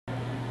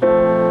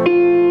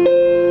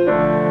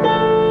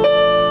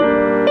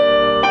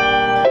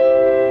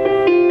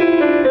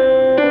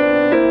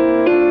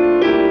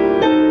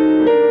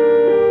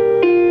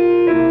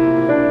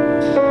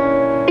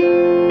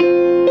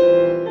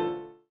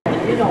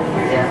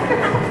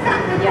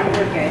Yeah,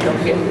 we're good. Don't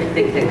forget to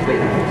take with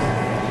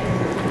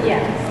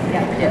Yeah.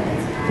 Yeah.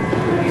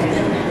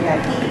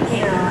 You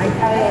know, I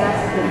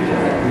asked him.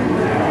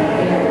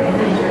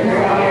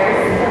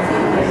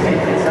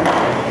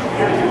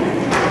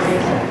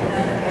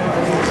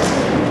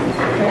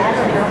 But I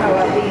don't know how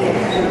I'll be.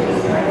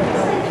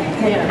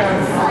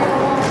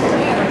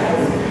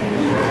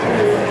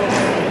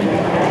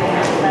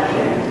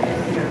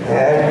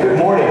 And good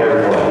morning,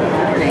 everyone.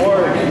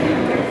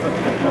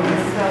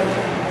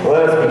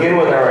 Well, let's begin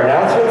with our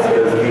announcements,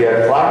 because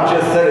the clock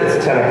just said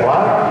it's 10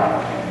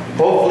 o'clock.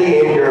 Hopefully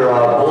in your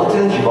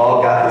bulletins, you've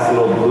all got this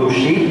little blue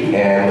sheet,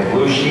 and the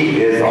blue sheet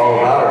is all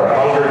about our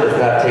Hunger Does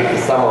Not Take the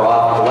Summer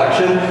Off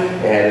collection,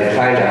 and it's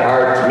kind of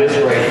hard to miss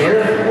right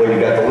here when you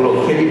got the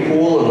little kiddie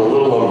pool and the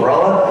little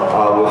umbrella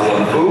with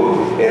some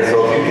food. And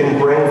so if you can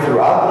bring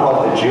throughout the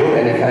month of June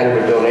any kind of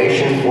a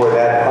donation for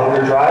that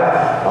hunger drive,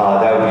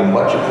 that would be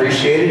much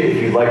appreciated.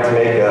 If you'd like to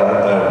make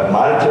a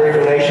monetary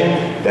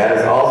donation, that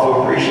is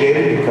also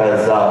appreciated,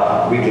 because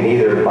we can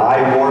either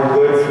buy more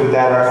goods with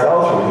that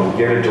ourselves, or we can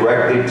give it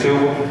directly to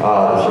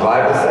the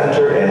Survival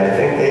Center, and I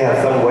think they have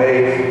some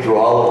way through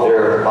all of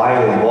their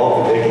buying in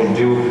bulk that they can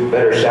do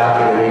better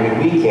shopping than even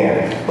we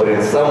can. But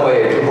in some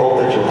way, I do hope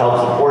that you'll help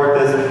support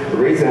this. The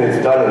reason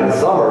it's done in the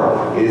summer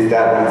is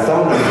that when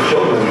some of these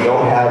children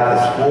don't have the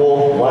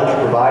school lunch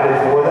provided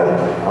for them,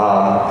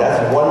 that's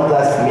one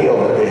less meal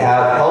that they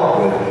have help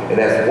with, and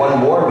that's one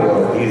more meal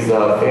that these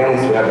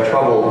families who have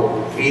trouble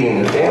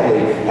feeding the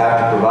family have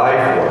to provide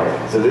for.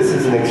 So this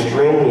is an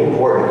extremely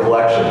important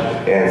collection,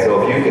 and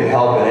so if you can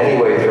help in any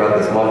way throughout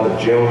this month of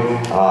June,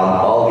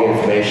 all the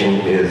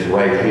information is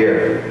right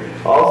here.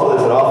 Also,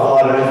 there's an awful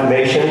lot of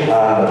information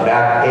on the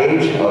back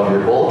page of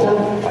your bulletin.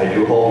 I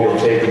do hope you'll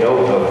take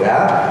note of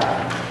that.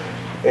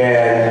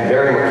 And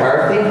Mary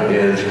McCarthy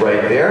is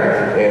right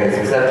there, and it's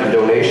accepting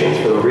donations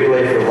for the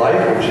Relay for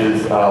Life, which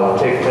is will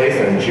take place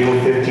on June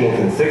 15th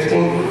and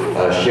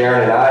 16th.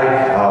 Sharon and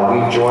I,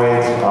 we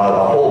joined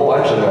a whole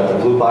bunch of them at the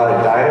Blue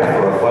Bonnet Diner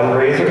for a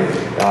fundraiser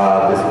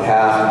this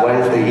past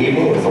Wednesday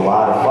evening. It was a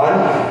lot of fun.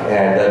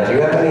 And do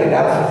you have any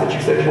announcements that you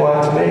said you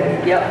wanted to make?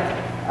 Yep.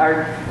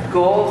 Our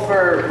goal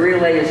for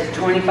Relay is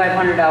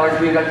 $2,500.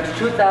 We got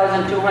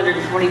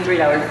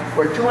 $2,223.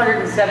 We're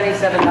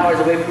 $277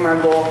 away from our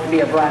goal to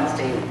be a bronze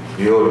team.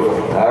 Beautiful.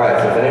 All right,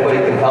 so if anybody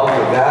can help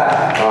with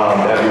that,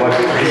 that'd be much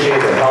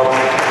appreciated. It helps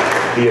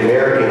the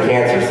American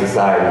Cancer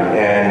Society.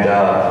 And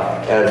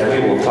as we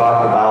will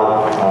talk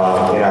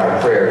about in our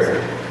prayers,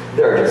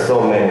 there are just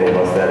so many of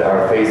us that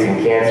are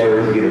facing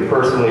cancer, either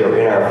personally or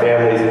in our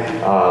families.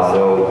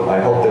 So I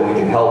hope that we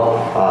can help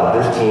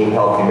this team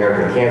help the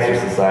American Cancer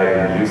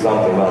Society to do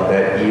something about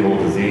that evil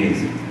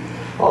disease.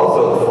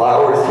 Also, the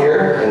flowers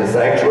here in the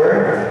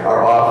sanctuary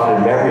are offered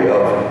in memory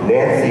of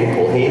Nancy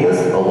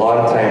Polhemus, a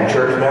longtime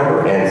church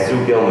member, and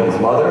Sue Gilman's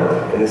mother.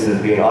 And this is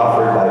being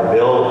offered by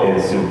Bill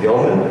and Sue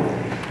Gilman.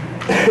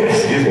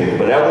 Excuse me. The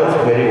Benevolence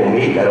Committee will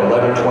meet at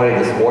 11:20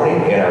 this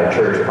morning in our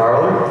church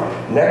parlor.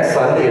 Next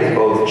Sunday is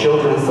both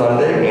Children's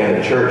Sunday and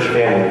a church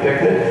family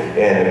picnic.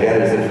 And again,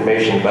 there's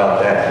information about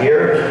that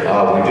here.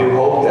 We do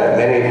hope that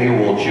many of you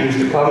will choose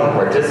to come and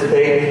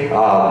participate,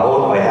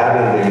 both by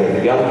having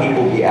the young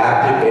people be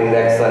active in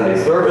next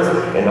Sunday's service,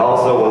 and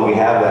also when we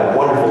have that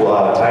wonderful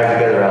time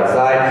together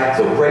outside.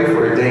 So pray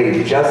for a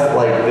day just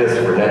like this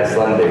for next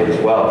Sunday as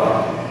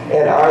well.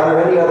 And are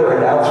there any other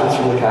announcements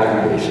from the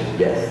congregation?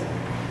 Yes.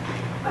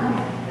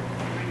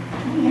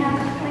 We have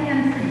a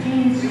plan for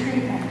Jane's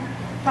treatment,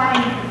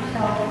 finally,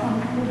 so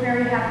we're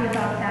very happy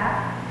about that.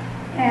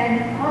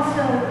 And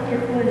also,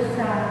 it was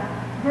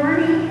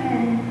Bernie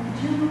and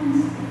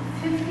June's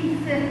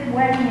 55th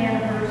wedding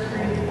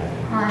anniversary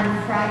on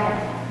Friday.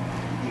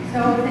 So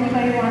if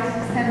anybody wants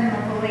to send them a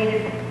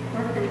belated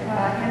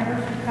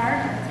anniversary card,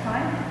 that's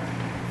fine.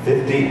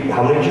 50,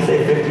 how many did you say,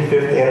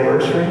 55th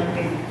anniversary?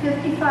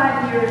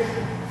 55 years.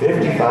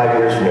 55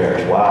 years of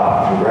marriage.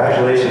 Wow.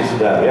 Congratulations to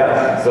them.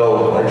 Yeah.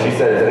 So, like she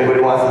said, if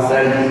anybody wants to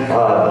send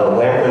the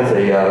Lamprins a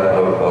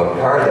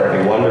card, that'd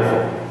be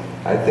wonderful.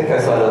 I think I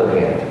saw another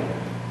hand.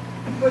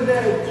 For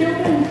the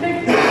children's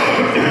picnic,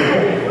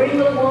 bring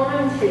the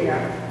lawn chair.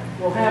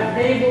 We'll have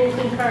tables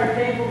and card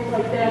tables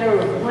like that, or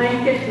a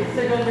blanket to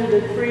sit under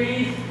the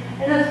trees,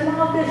 and a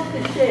small dish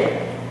to share.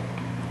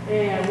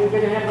 And we're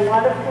going to have a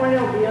lot of fun.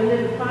 It'll be under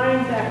the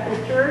pines after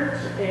church,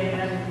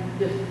 and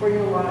just bring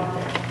the lawn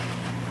chair.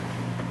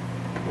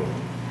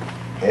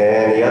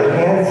 Any other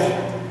hands?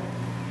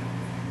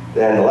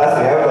 Then the last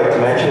thing I would like to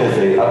mention is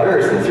a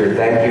very sincere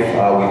thank you.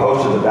 We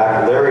hosted the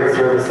baccalaureate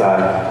service on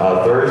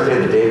Thursday,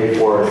 the day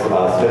before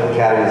Smith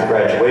Academy's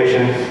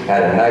graduation.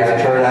 Had a nice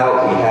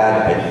turnout. We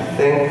had, I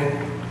think,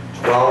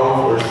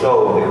 12 or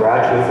so of the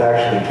graduates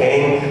actually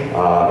came.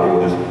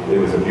 It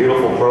was a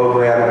beautiful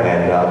program,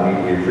 and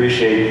we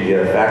appreciate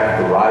the fact that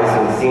the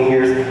rising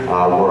seniors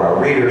were our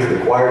readers. The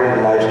choir did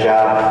a nice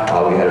job.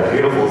 We had a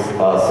beautiful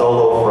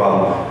solo from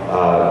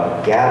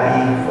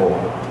Gabby. Oh,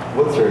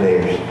 what's her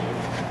name?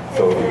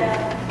 So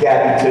Gabby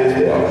Abby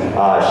Tisdale.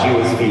 She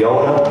was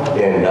Fiona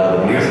in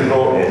the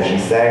musical, and she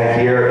sang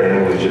here,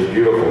 and it was just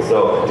beautiful.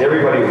 So to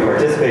everybody who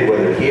participated,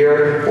 whether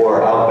here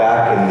or out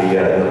back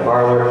in the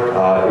parlor,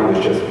 it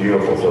was just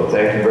beautiful. So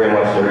thank you very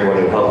much to everyone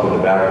who helped in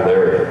the back of the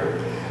area.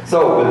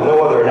 So with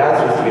no other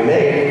announcements to be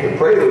made, the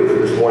prelude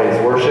for this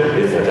morning's worship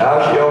is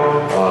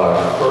Adagio,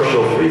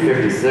 commercial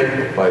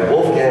 356 by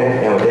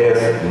Wolfgang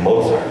Amadeus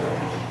Mozart.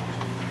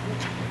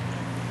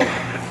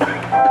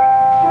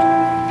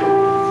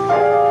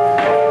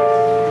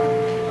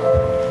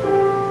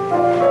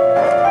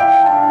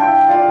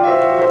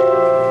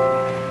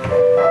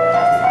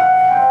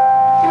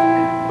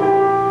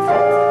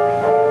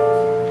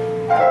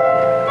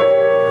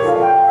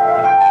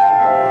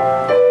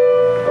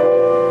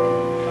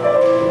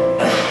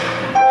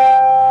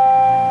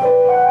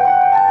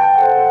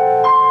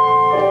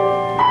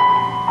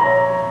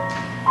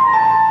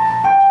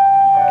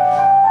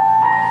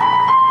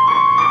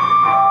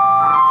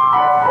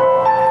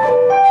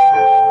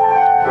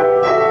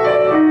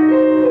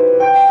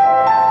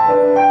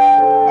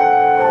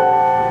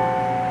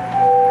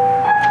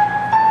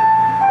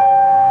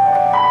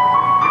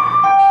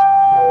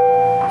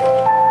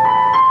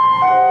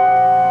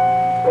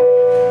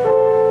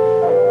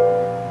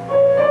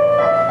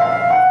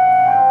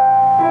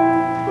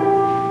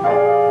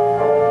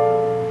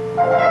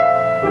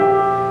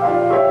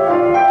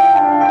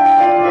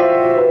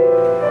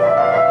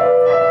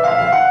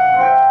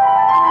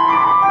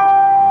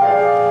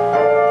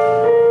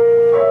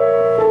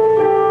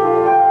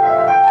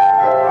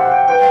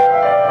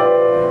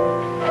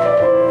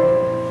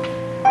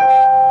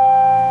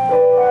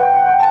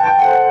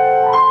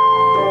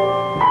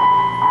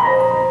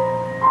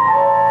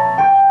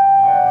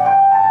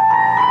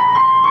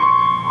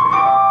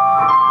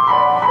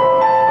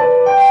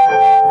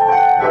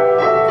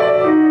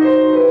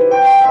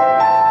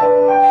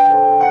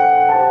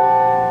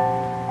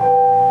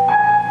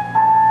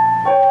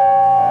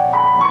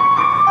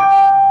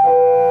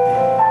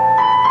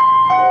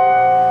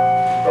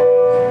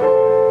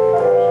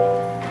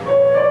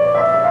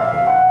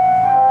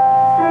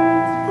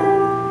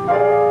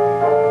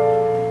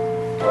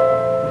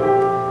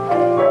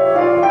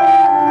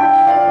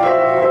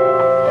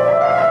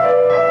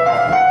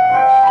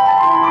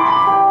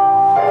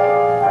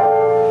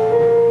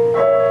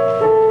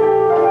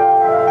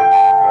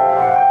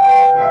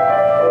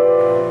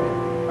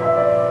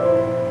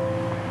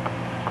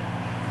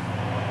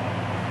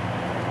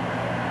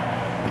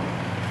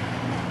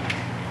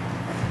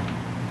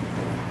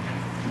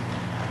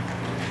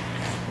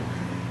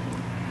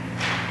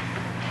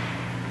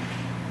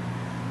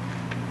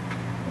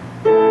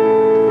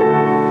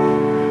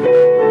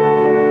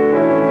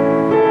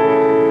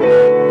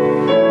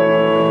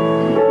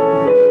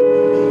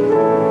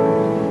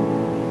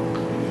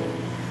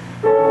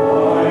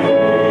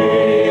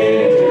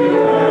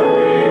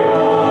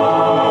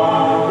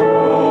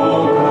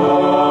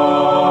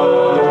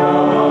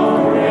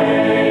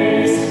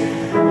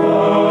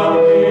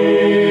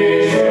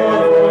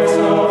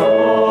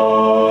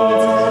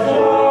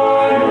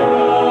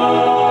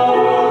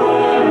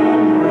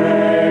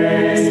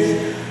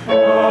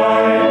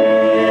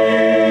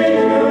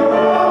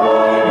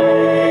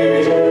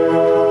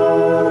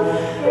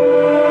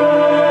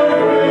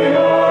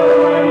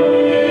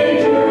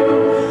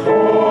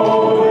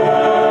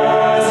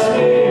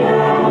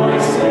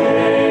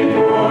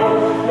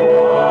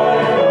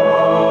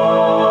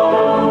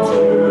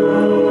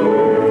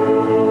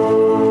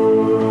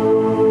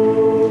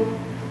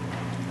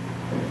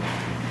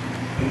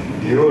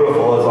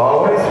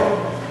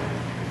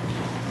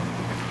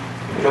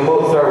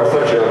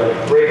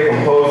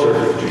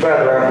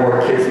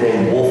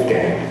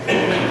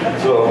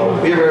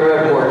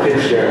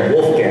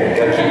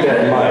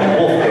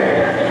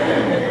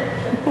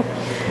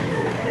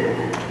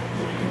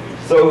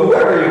 So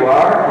whoever you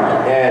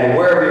are, and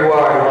wherever you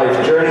are in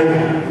life's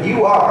journey,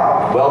 you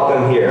are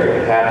welcome here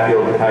at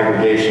Hatfield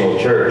Congregational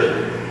Church.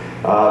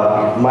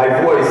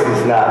 My voice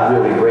is not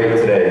really great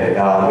today.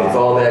 It's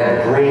all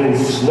that green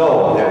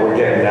snow that we're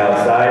getting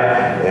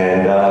outside,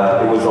 and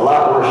it was a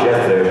lot worse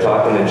yesterday. I was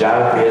talking to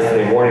Jonathan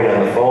yesterday morning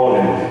on the phone,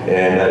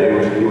 and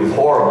it was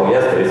horrible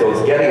yesterday, so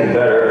it's getting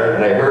better,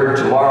 and I heard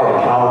tomorrow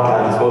the pollen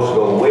count is supposed to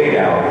go way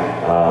down,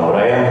 but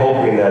I am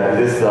hoping that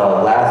this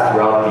lasts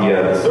throughout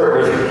the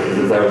service,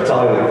 because as I was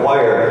telling the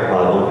choir,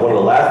 one of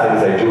the last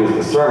things I do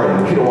is the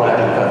sermon. We don't want to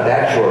have to cut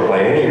that short by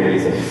any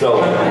reason,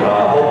 so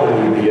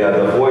hopefully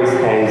the voice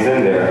hangs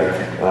in there.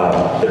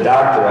 The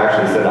doctor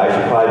actually said I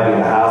should probably be in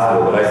the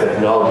hospital, but I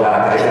said, no,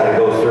 Doc, I got to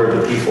go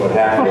serve the people at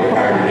Hatfield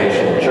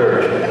Congregational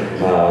Church.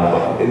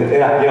 And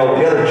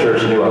the other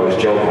church knew I was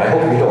joking. I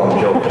hope you know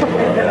I'm joking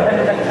about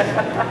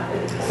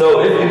that. So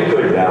if you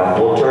could now,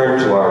 we'll turn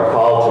to our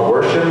call to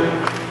worship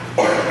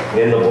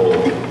in the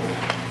bulletin.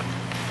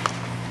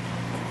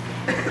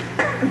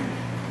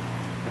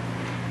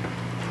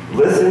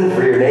 Listen,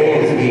 for your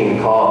name is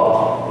being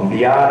called, and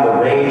beyond the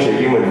range of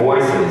human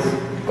voices,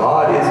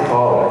 God is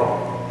calling.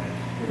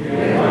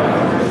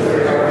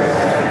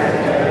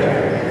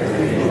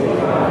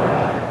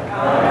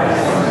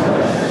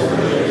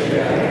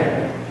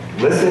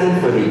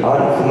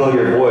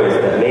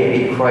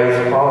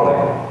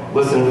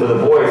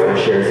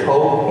 shares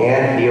hope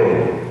and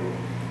healing.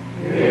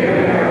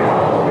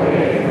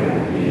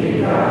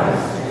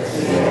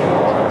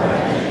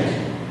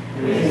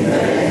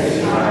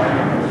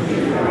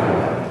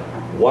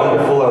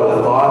 Wonderful are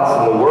the thoughts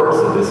and the works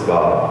of this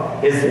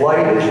God. His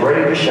light is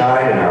ready to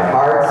shine in our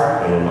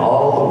hearts and in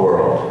all the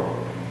world.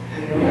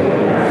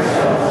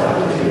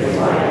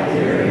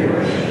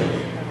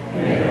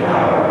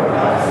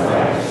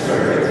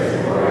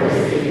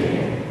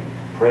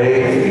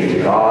 Praise be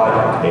to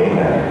God.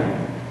 Amen.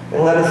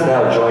 And let us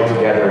now join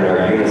together in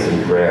our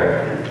unison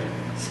prayer.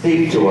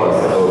 Speak to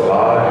us, O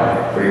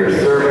God, for your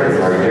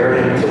servants are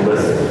yearning to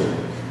listen.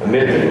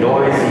 Amid the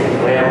noisy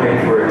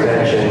clamoring for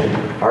attention,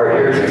 our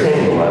ears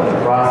tingle at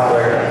the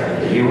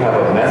prospect that you have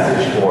a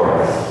message for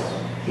us.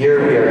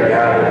 Here we are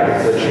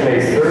gathered so that you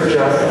may search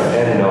us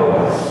and know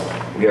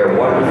us. We are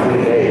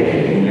wonderfully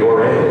made in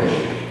your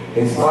image.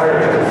 Inspire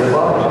us to live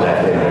up to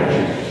that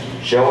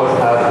image. Show us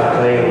how to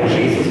proclaim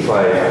Jesus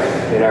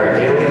Christ in our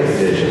daily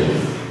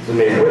decisions, so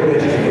may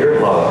witness to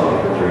your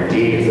love through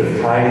deeds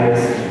of kindness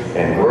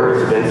and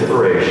words of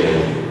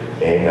inspiration.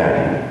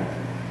 Amen.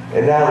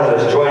 And now let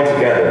us join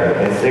together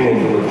in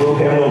singing from the blue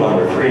hymnal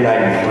number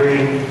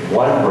 393,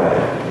 One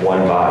Bread,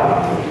 One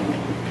Body.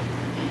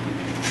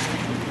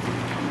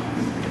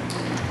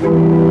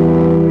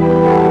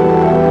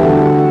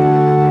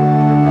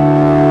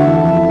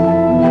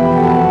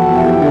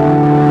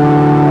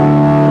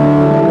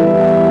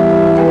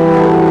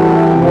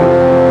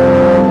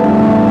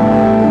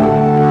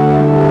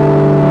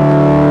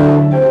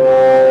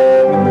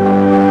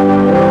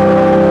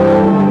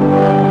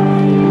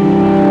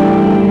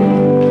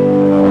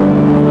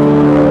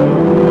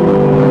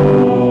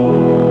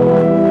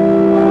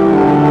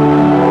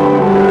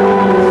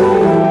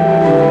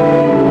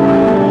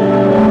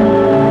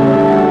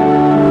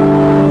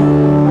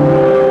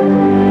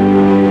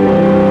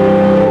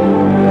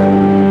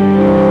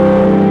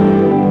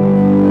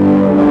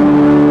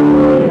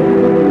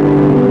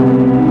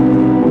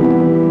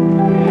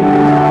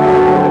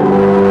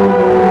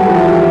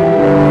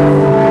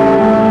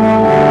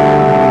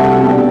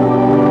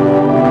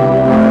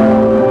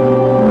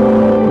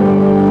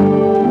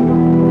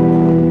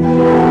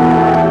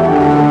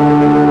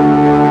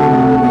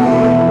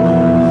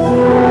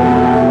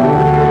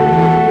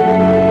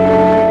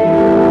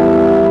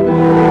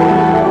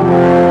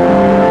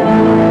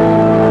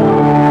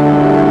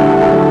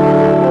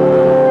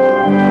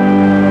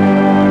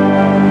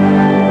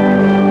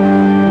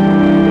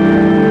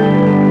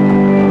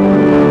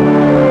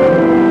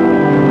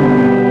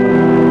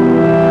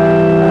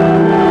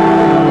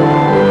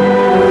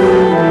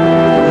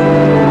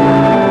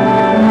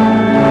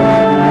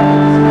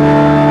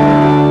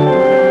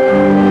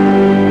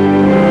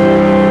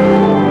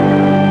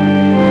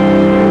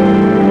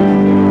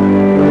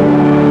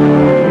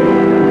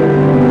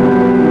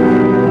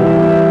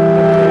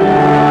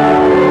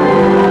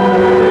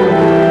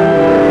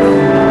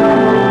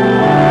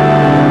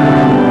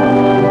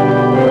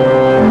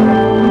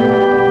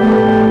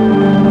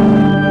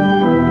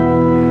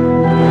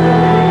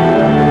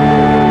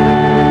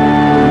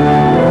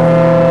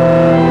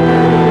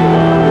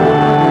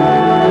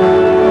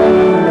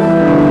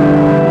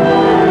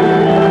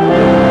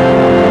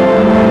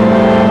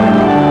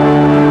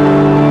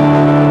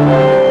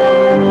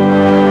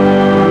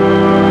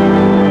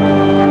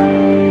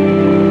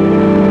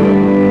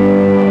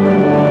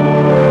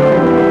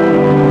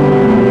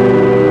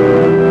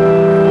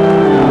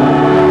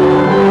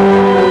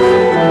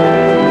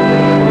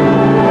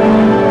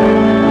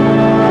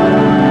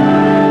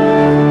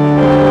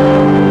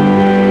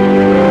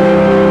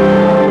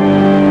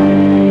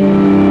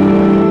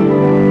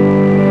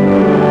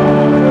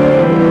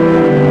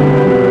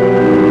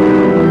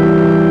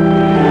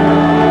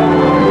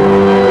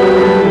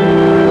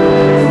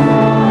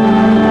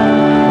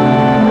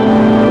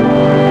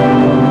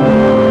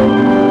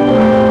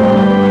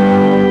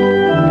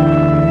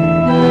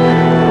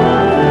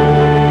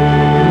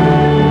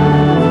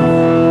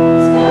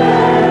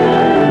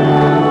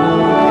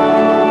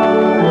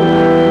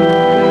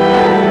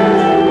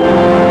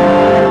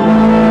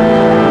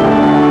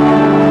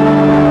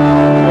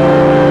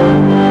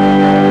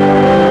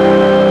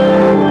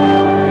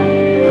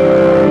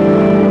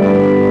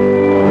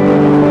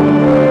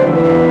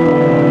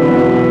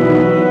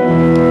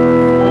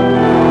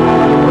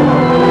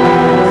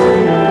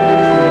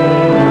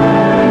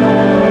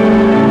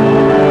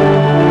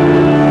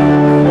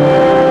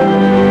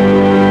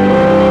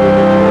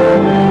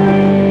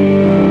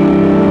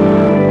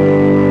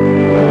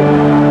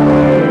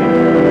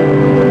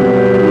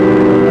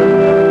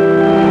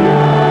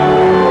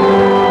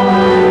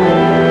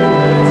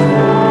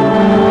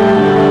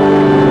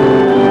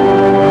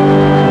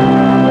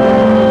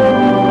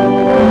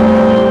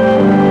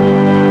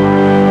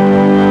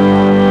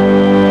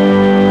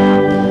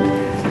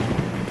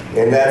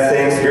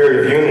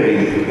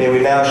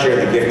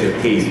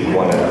 peace with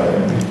one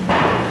another.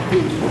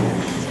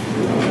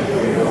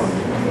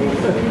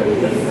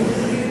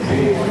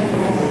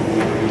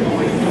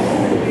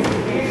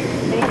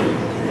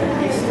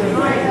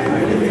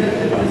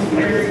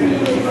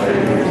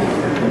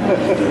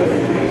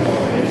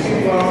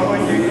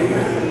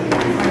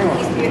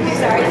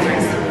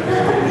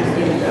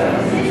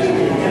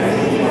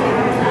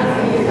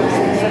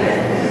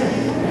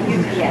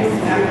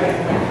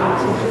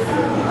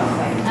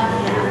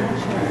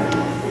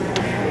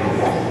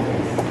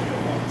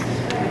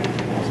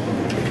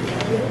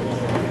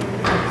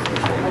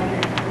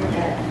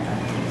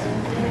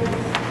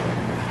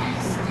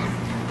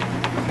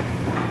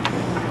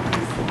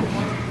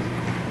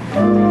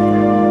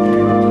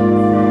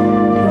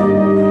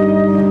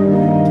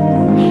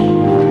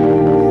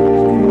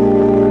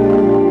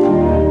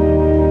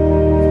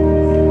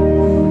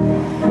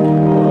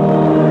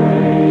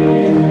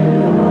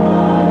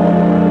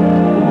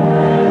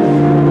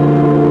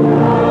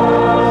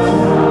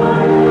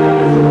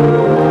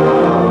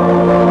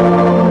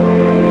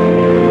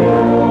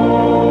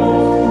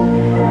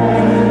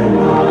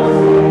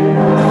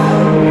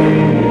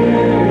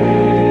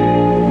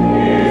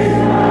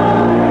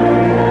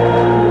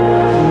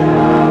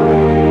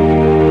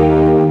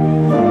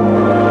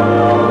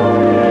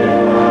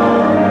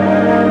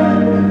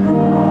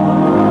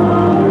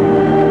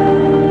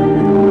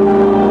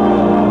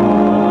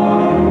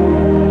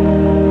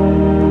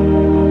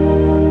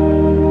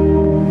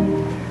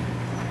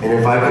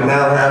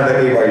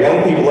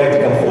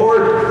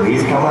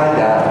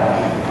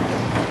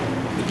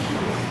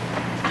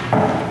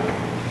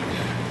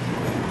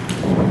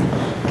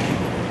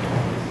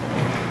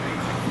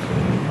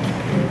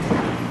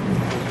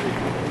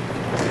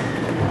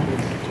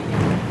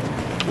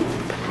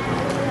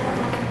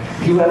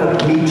 You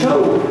have a, me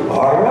too.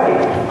 All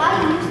right.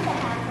 I used to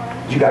have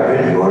one. You got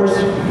rid of yours?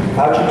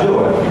 How'd you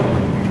do it?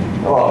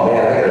 Oh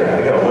man,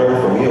 I gotta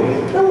learn from you.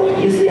 No,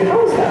 you see,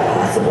 how is that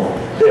possible?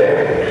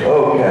 There.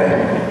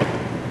 Okay.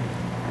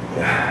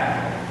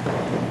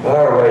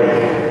 All righty.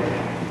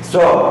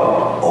 So,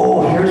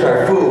 oh, here's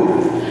our food.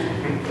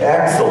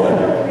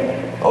 Excellent.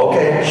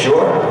 Okay,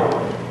 sure.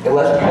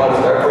 Unless you want to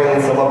start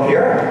bringing some up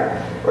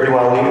here, or do you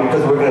want to leave it?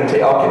 Because we're going to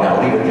take. Okay,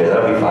 now leave it there.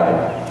 That'll be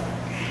fine.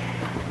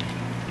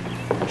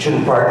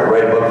 Shouldn't park it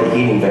right above the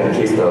heating vent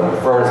in case the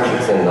furnace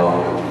kicks in,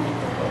 though.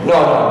 No,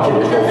 I'm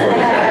kidding. There's no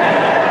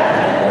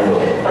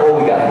furnace. Oh,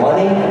 we got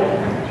money.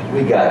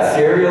 We got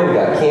cereal. We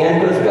got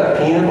canned goods. We got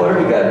peanut butter.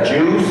 We got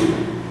juice.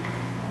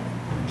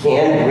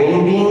 Canned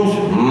green beans.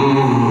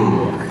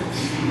 Mmm.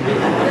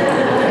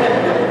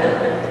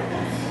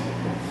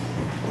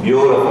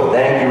 Beautiful.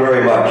 Thank you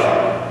very much.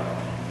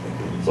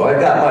 So I've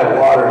got my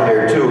water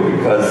here too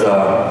because,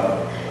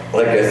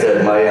 like I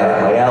said, my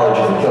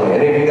allergies are killing me.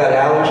 Any of you got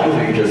allergies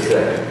or you just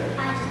sick?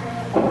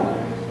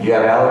 You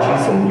have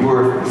allergies and you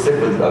were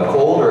sick with a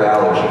cold or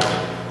allergies? A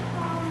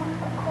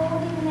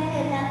cold and then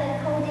another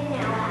cold and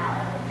now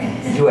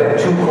allergies. You had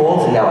two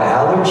colds and now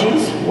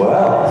allergies?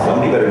 Well,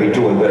 somebody better be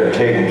doing better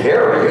taking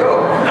care of you.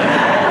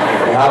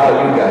 And how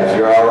about you guys?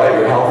 You're all right?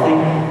 You're healthy?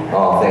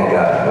 Oh, thank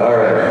God. All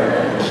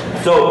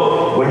right.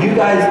 So when you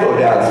guys go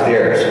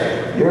downstairs,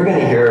 you're going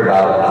to hear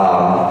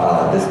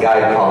about this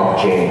guy called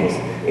James.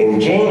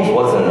 And James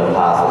wasn't an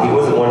apostle. He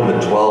wasn't one of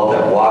the 12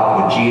 that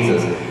walked with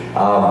Jesus.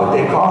 But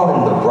they call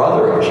him the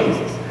brother of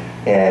Jesus.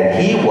 And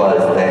he was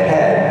the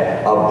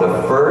head of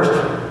the first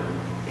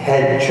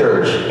head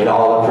church in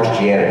all of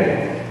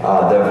Christianity.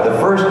 The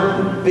first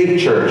big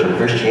church in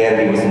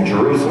Christianity was in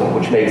Jerusalem,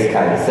 which makes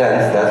kind of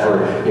sense. That's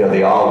where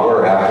they all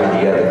were after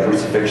the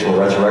crucifixion, the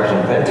resurrection,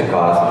 of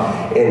Pentecost.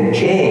 And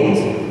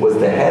James was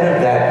the head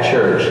of that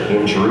church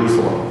in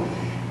Jerusalem.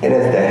 And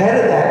as the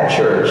head of that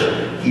church,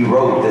 he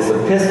wrote this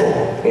epistle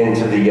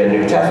into the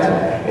New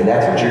Testament. And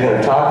that's what you're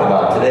going to talk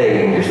about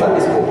today in your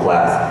Sunday school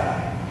class.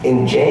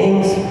 In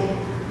James,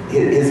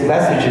 his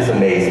message is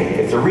amazing.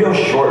 It's a real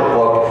short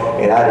book,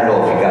 and I don't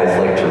know if you guys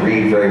like to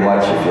read very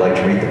much, if you like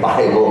to read the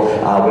Bible,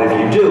 but if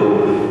you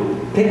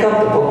do, pick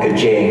up the book of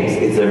James.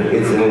 It's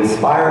an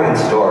inspiring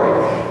story.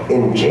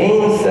 And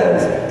James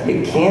says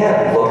you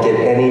can't look at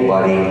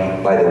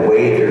anybody by the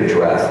way they're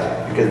dressed,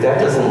 because that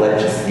doesn't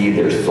let you see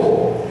their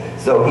soul.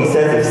 So he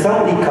says if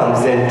somebody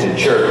comes into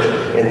church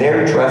and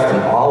they're dressed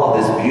in all of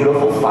this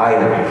beautiful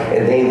finery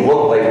and they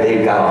look like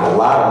they've got a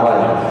lot of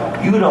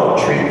money, you don't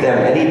treat them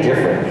any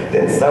different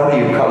than somebody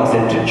who comes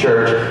into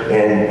church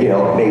and,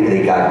 maybe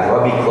they got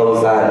grubby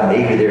clothes on,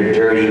 maybe they're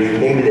dirty,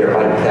 maybe they're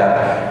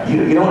unkept.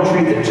 You don't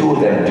treat the two of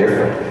them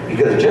different.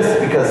 Because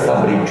just because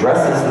somebody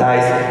dresses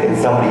nice and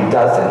somebody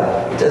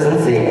doesn't, it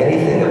doesn't say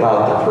anything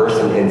about the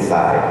person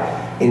inside.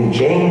 And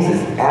James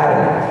is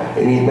adamant,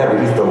 and he's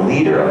the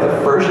leader of the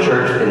first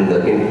church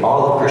in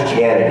all of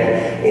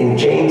Christianity. And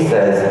James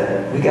says,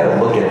 we got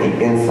to look at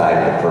the inside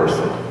of the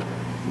person.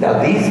 Now,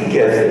 these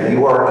gifts that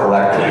you are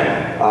collecting,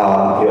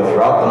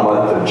 throughout the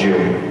month of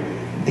June,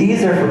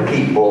 these are for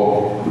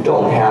people who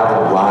don't have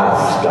a lot of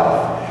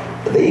stuff.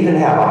 But they even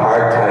have a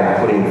hard time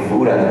putting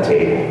food on the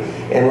table.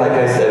 And like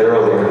I said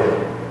earlier,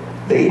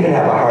 they even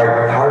have a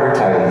harder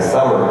time in the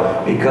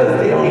summer because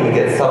they don't even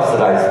get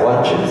subsidized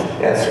lunches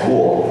at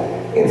school.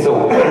 And so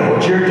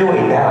what you're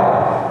doing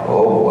now,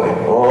 oh boy,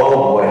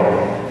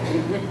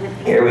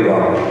 here we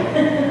go.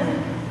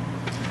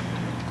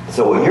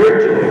 So what you're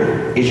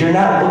doing is you're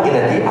not looking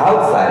at the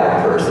outside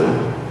of the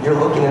person, You're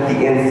looking at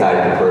the inside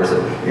of the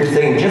person. You're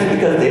saying just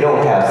because they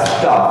don't have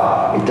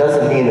stuff, it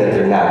doesn't mean that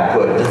they're not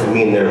good. It doesn't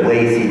mean they're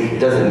lazy. It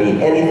doesn't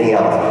mean anything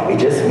else. It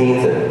just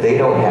means that they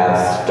don't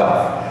have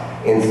stuff.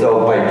 And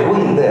so by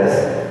doing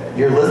this,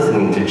 you're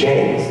listening to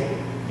James.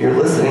 You're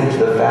listening to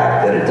the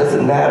fact that it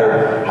doesn't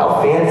matter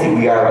how fancy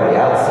we are on the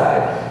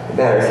outside. It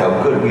matters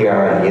how good we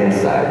are on the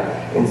inside.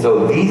 And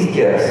so these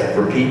gifts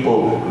for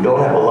people who don't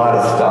have a lot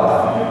of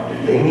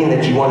stuff, they mean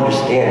that you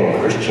understand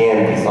what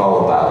Christianity is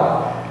all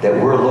about. That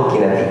we're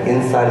looking at the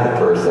inside of the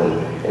person,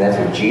 and that's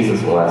what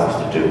Jesus wants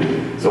us to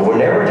do. So we're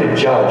never to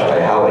judge by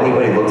how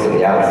anybody looks on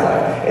the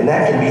outside. And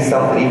that can be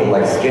something even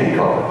like skin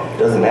color. It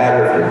doesn't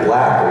matter if you're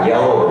black or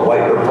yellow or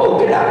white or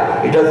polka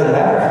dot. It doesn't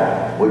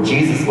matter. What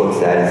Jesus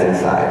looks at is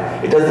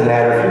inside. It doesn't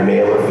matter if you're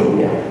male or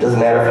female. It doesn't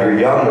matter if you're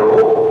young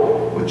or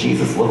old. What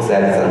Jesus looks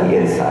at is on the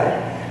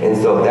inside. And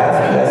so that's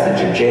the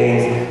message of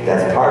James.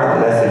 That's part of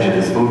the message of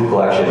this food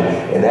collection.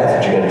 And that's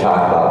what you're going to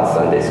talk about in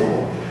Sunday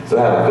school. So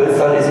have a good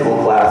Sunday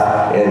school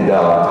class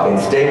and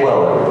stay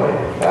well,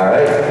 everybody. All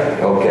right?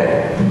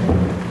 Okay.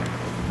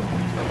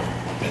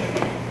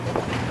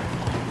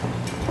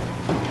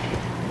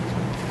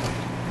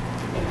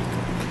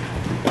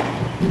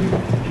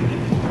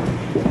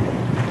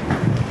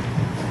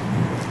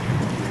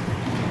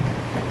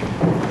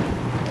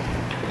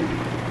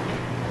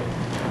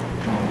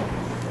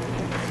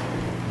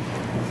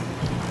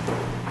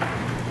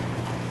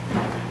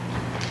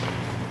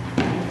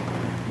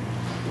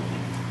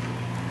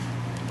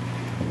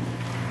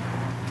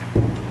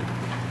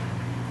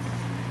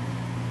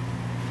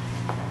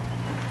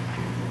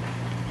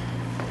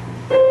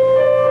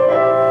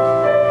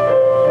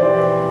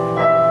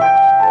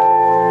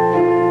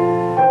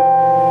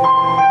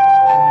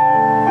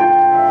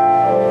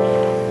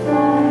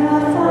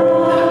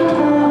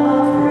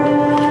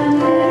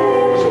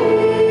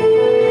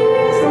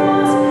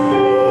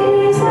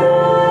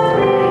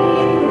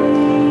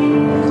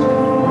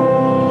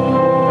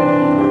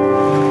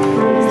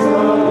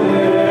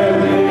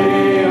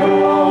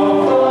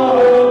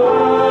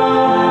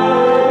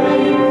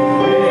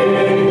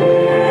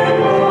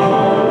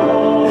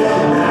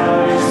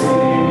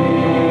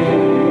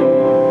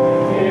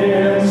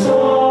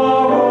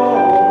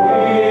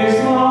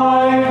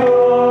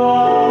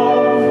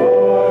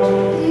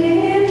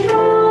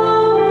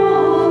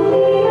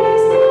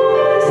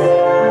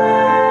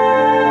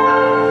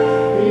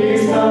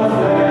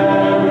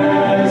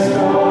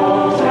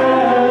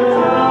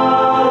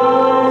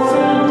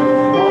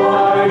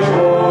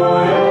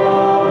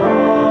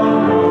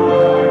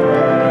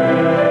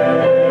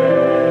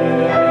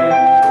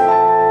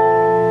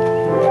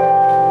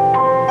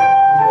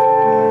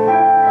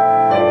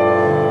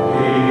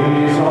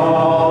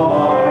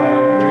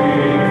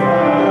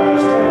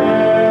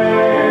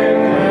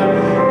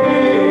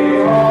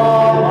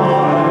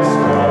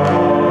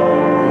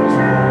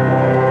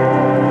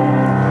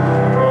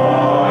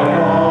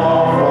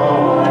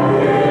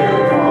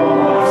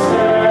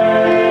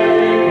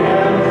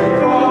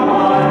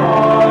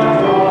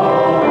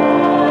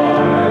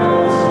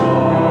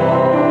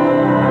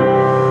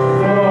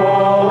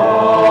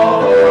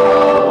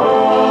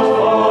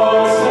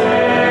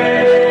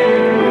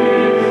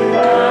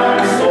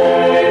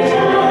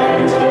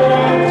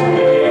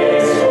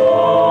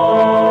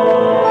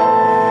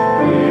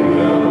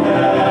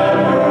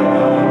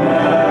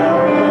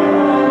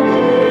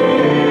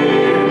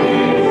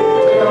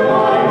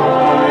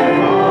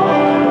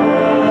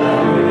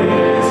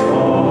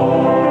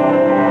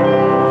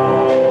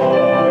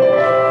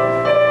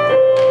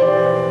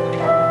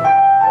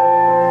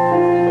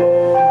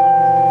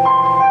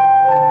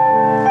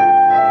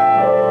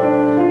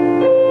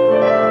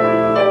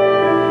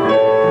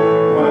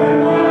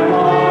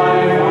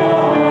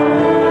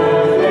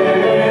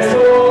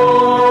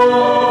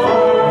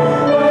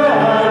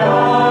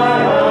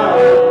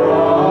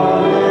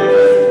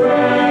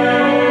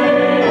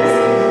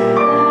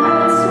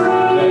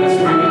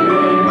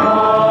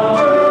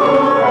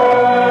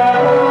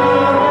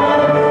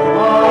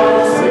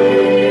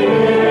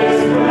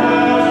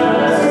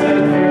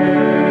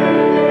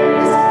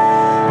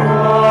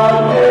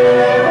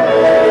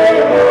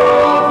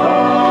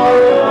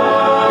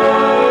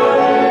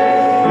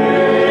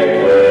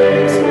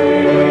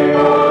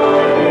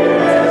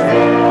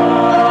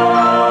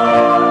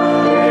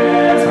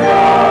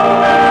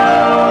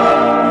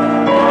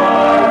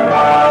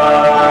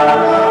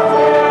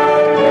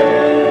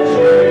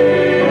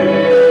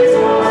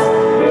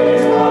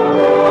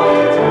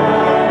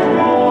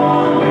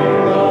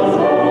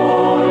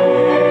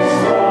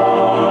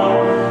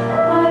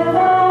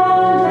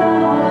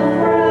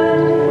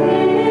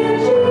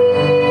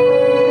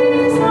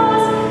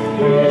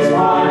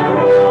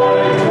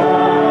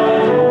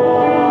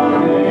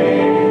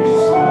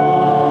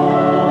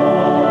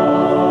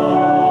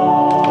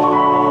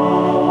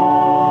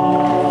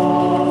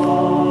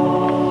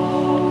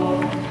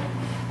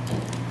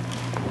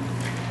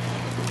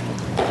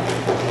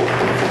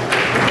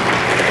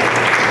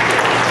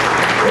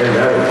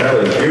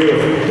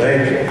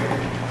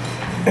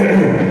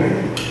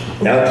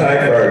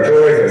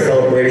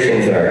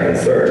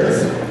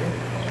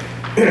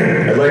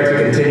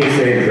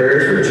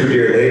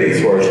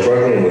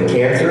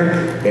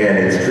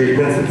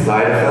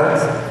 side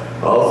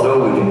effects.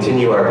 Also, we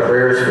continue our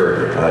prayers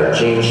for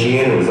Gene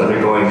Sheehan, who is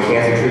undergoing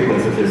cancer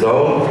treatments of his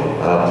own.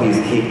 Please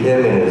keep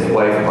him and his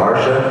wife,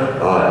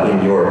 Marcia,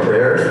 in your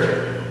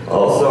prayers.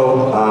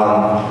 Also,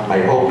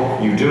 I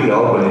hope you do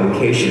know, but in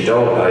case you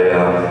don't, I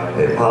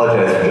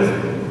apologize for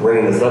just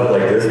bringing this up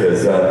like this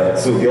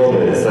because Sue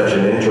Gilman is such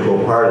an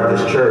integral part of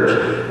this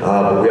church.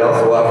 But we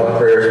also offer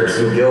prayers for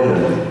Sue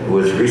Gilman, who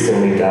was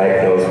recently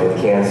diagnosed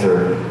with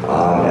cancer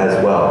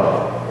as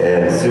well.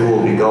 And Sue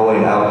will be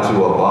going out to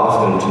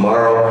Boston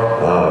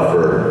tomorrow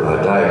for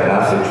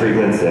diagnostic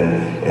treatments,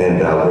 and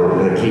we're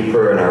going to keep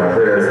her in our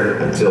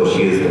prayers until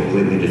she has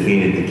completely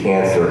defeated the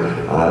cancer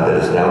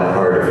that is now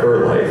part of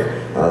her life.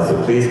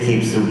 So please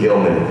keep Sue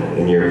Gilman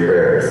in your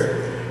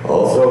prayers.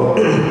 Also,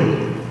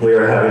 we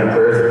are having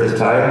prayers at this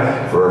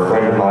time for a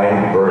friend of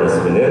mine, Bernice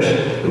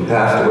Manish, who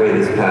passed away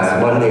this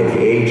past Monday at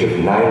the age of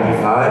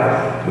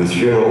 95, whose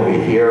funeral will be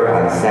here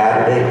on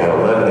Saturday at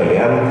 11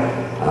 a.m.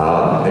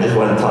 I just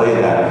want to tell you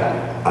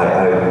that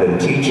I've been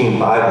teaching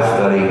Bible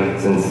study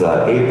since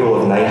April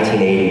of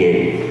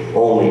 1988.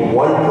 Only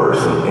one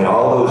person in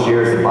all those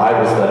years of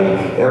Bible study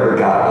ever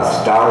got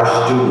a Star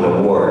Student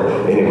Award,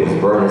 and it was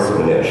Bernice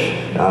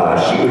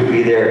Manish. She would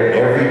be there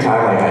every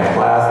time I had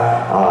class,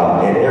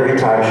 and every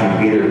time she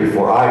would be there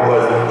before I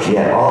was. She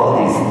had all of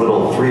these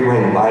little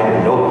 3-ring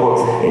binded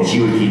notebooks, and she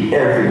would keep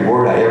every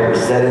word I ever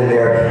said in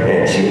there,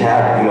 and she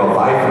had, if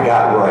I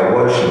forgot where I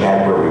was, she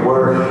had where we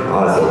were.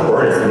 So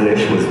Bernice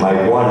Manish was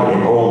my one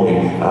and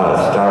only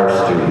Star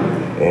student.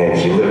 And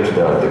she lived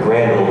the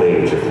grand old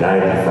age of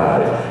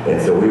 95.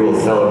 And so we will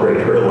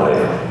celebrate her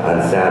life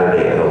on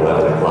Saturday at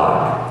 11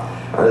 o'clock.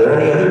 Are there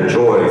any other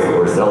joys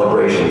or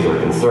celebrations or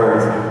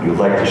concerns you'd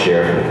like to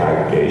share from the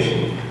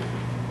congregation?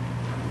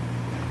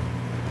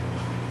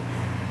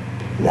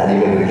 Not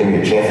even going to give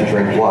me a chance to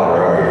drink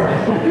water, are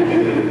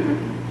you?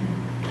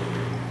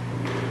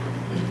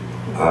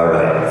 All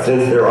right.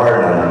 Since there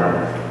are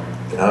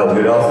none,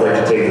 we would also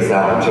like to take this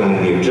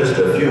opportunity of just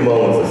a few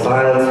moments of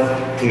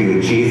silence to be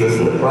with Jesus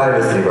in the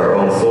privacy of our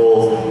own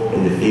souls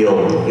and to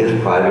feel his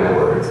private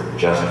words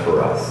just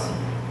for us.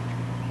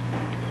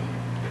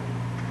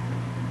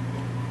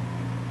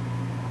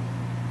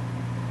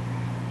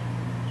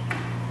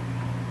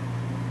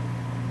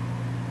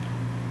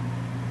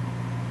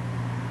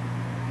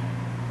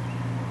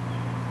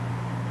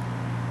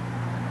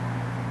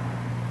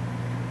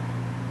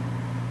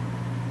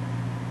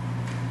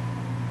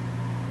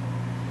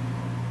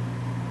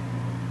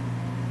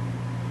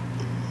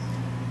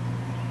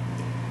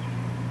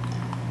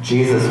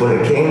 Jesus, when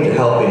it came to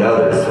helping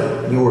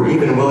others, you were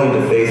even willing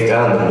to face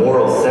down the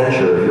moral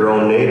censure of your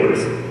own neighbors.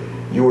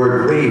 You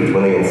were grieved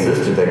when they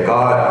insisted that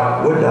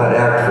God would not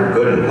act for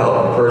good and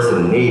help a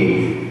person in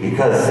need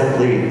because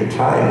simply the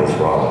time was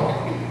wrong.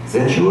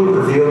 Since you have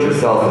revealed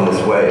yourself in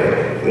this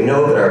way, we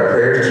know that our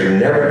prayers to you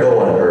never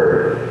go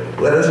unheard.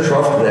 Let us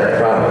trust in that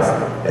promise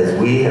as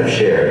we have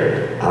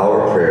shared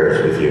our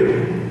prayers with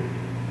you.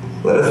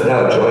 Let us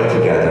now join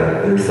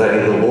together in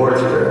reciting the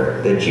Lord's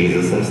Prayer that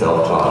Jesus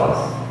himself taught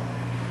us.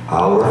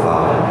 Our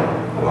Father,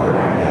 who art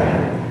in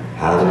heaven,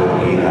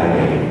 hallowed be thy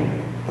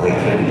name. Thy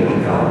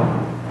kingdom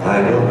come,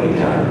 thy will be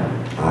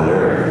done, on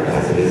earth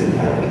as it is in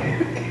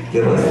heaven.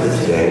 Give us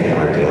this day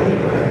our daily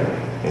bread,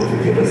 and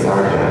forgive us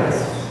our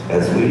debts,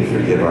 as we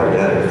forgive our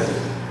debtors.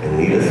 And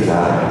lead us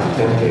not into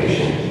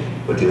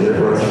temptation, but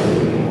deliver us from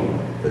evil.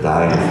 For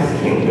thine is the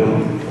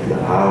kingdom, and the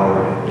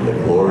power, and the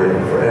glory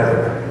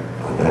forever.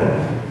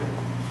 Amen.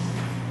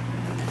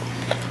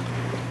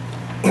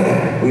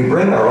 We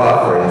bring our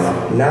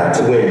offerings not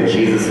to win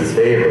Jesus'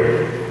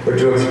 favor, but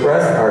to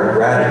express our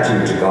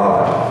gratitude to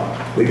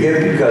God. We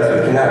give because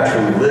we cannot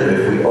truly live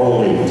if we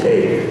only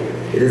take.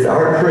 It is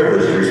our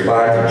privilege to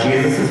respond to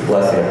Jesus'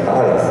 blessing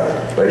upon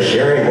us by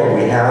sharing what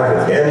we have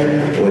with him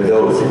and with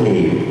those in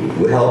need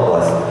who help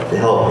us to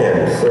help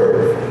him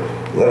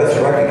serve. Let us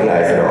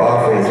recognize that our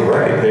offering is a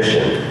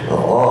recognition of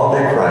all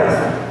that Christ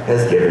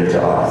has given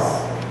to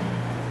us.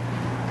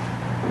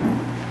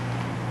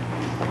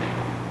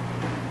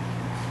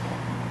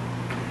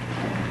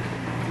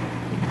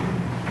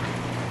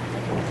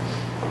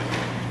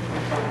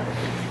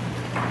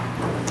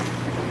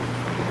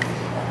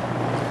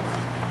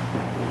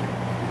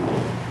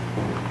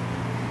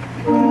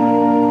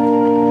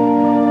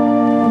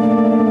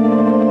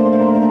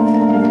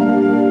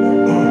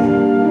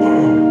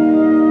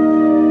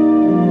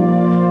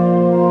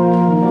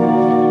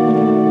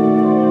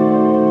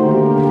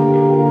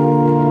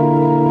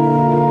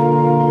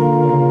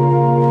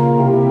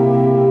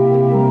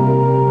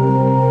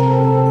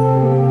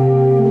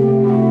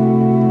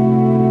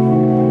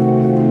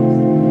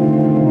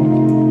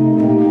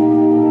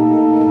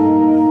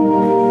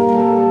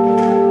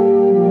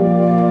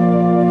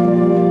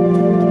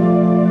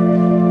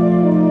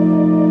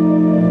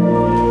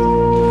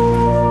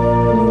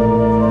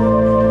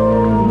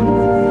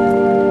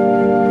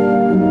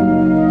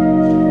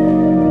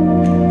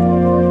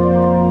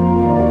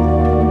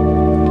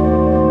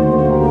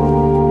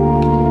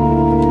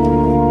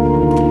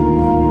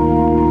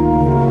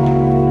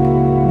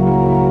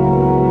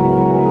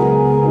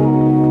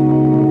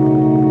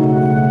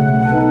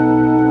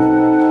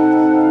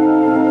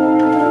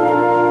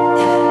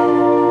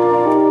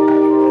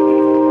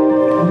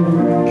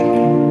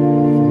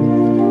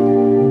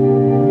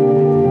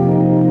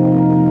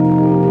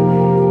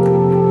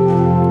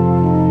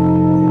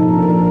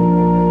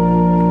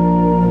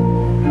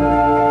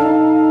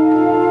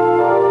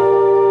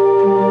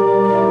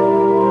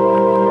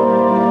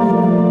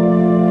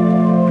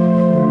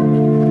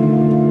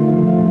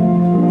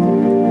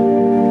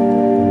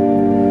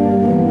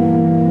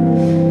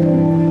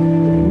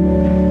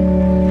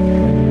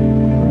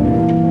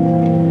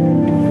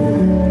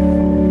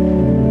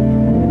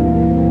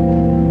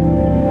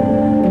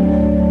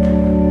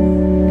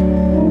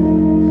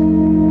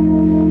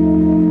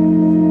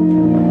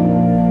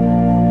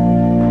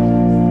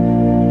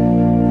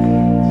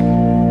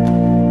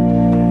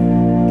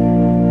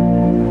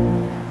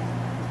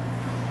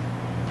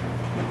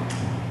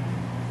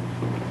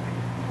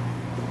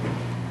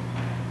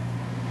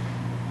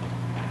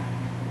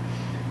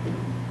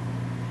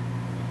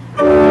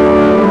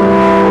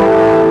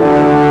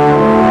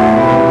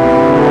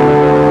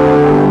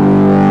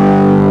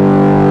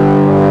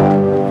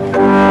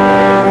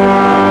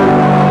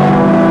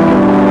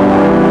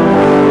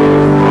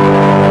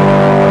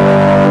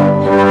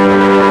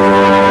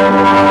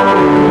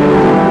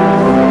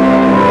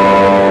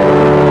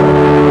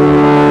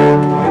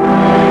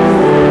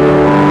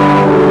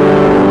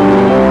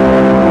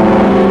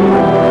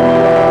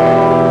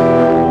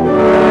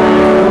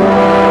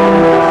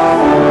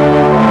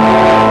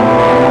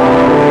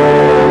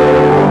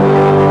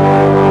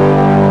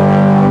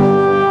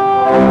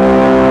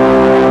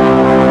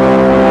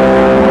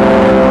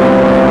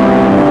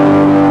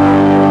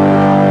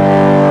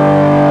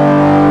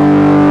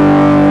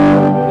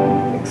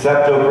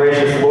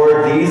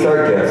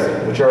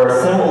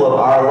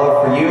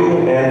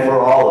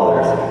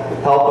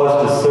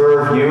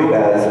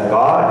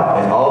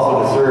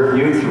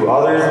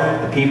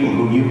 the people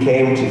who you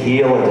came to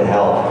heal and to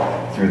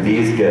help through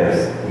these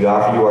gifts. We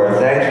offer you our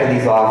thanks for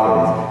these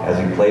offerings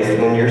as we place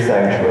them in your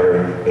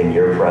sanctuary in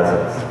your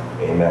presence.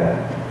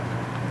 Amen.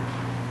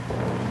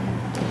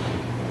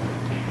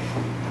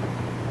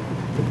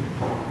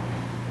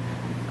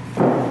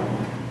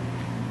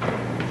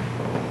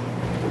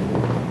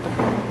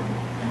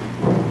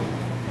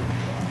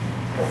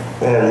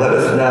 And let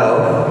us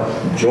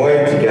now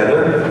join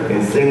together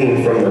in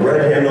singing from the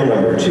red hymnal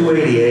number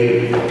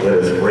 288, Let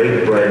Us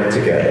Break Bread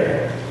Together.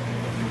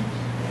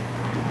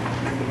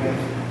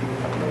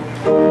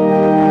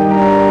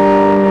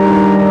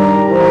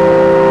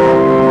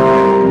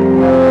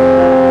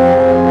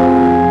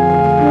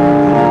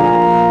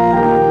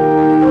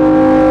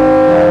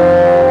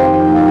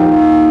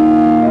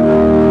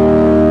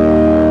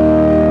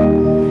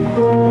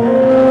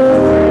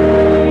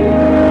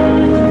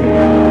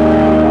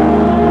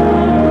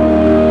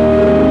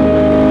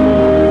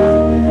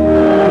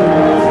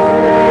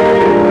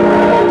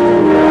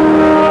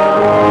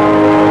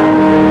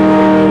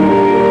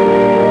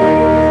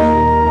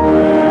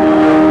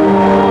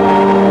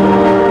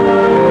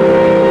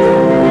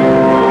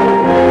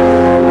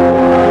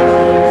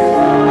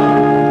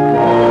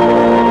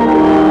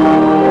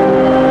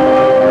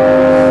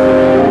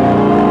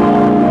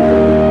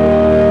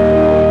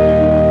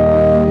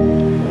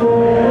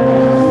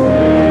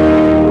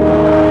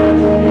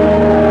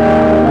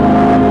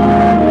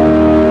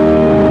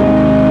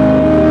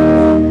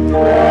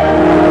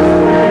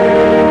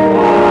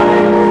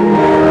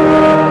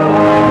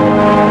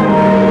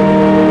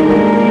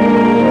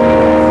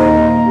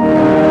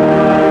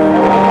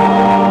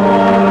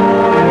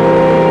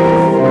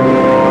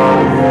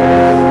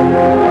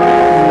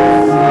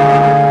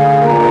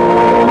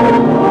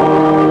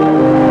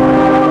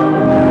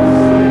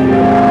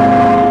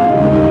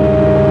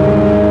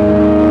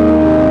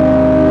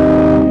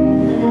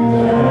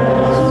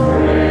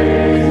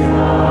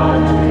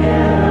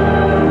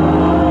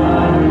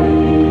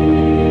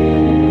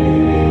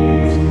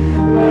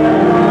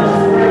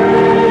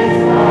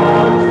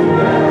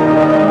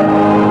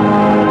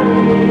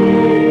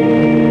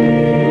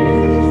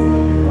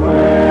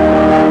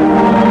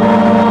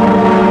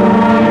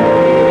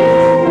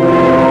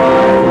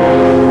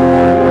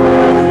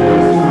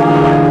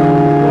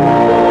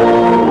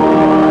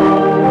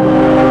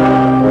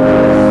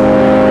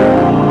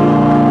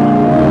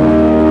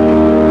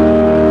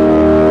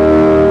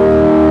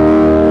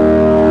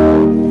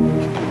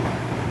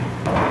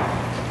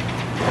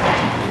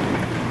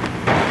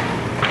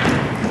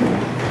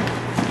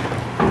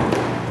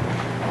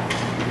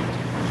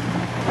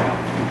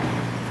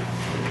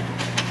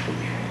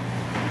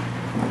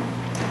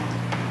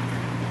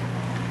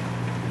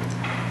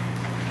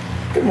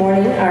 Good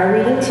morning. Our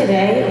reading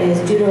today is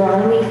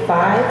Deuteronomy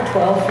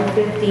 5:12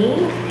 through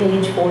 15,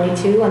 page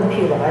 42 on the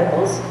Pew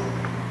Bibles.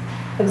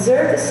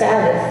 Observe the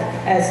Sabbath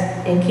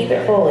and keep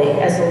it holy,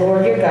 as the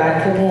Lord your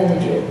God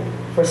commanded you.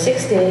 For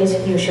 6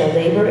 days you shall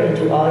labor and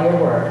do all your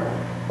work.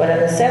 But on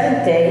the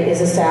seventh day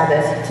is a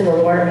Sabbath to the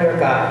Lord your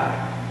God.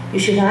 You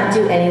should not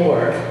do any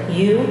work,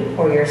 you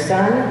or your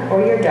son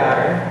or your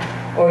daughter,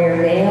 or your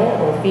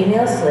male or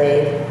female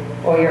slave,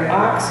 or your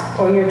ox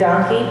or your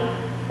donkey,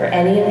 or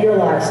any of your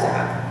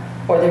livestock,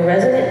 or the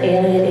resident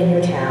alien in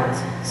your towns,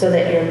 so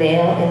that your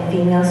male and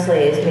female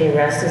slaves may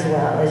rest as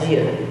well as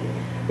you.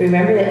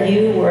 Remember that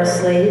you were a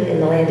slave in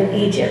the land of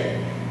Egypt,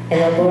 and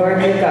the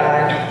Lord your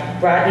God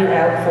brought you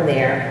out from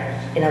there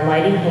in a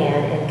mighty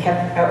hand and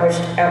kept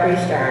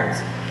outreached arms.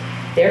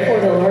 Therefore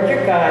the Lord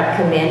your God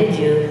commanded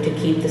you to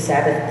keep the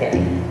Sabbath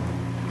day.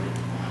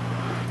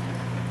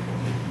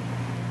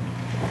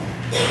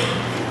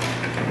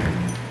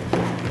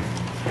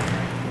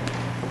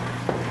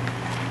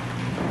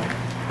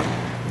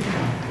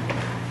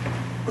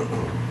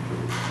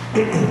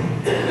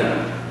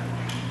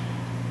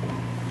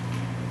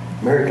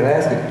 Mary, can I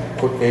ask a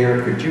quick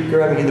favor? Could you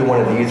grab me either one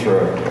of these for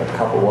a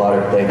cup of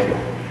water? Thank you.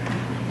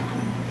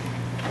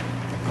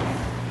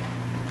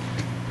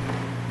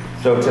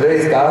 So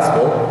today's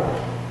gospel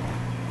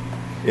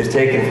is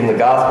taken from the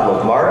Gospel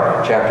of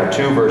Mark, chapter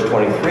 2, verse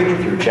 23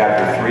 through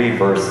chapter 3,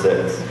 verse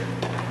 6.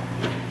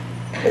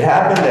 It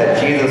happened that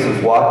Jesus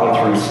was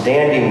walking through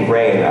standing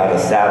grain on a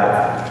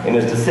Sabbath, and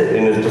his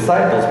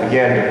disciples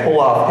began to pull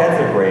off heads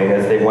of grain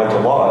as they went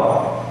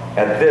along.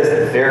 At this,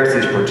 the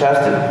Pharisees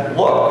protested,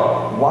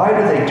 "Look, why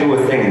do they do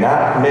a thing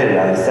not permitted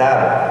on the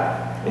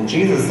Sabbath?" And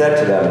Jesus said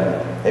to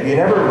them, "Have you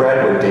never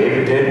read what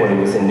David did when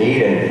he was in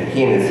need and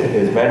he and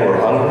his men were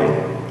hungry?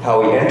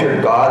 How he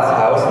entered God's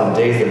house in the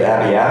days of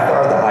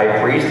Abiathar, the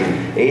high priest,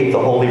 and ate the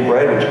holy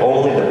bread which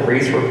only the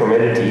priests were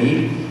permitted to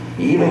eat?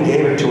 He even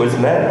gave it to his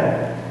men.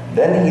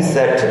 Then he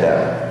said to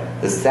them,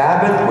 'The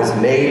Sabbath was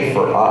made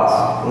for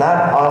us,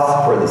 not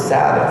us for the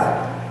Sabbath.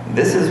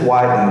 This is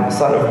why the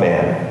Son of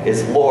Man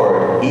is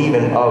Lord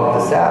even of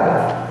the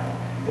Sabbath.'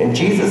 And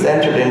Jesus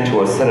entered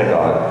into a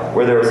synagogue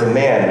where there was a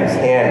man whose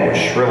hand was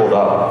shriveled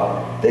up.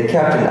 They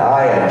kept an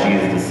eye on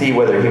Jesus to see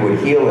whether he would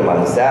heal him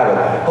on the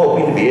Sabbath,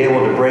 hoping to be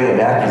able to bring an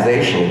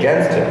accusation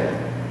against him.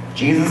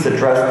 Jesus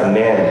addressed the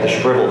man with the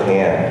shriveled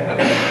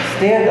hand.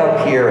 stand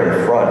up here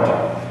in front.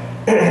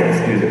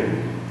 Excuse me.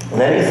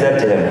 And then he said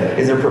to him,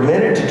 is it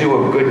permitted to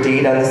do a good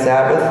deed on the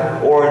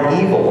Sabbath or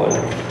an evil one,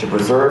 to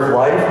preserve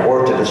life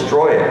or to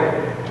destroy it?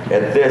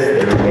 At this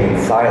they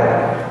remained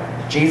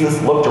silent.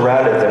 Jesus looked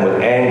around at them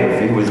with anger,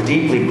 for he was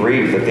deeply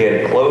grieved that they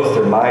had closed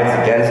their minds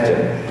against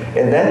him.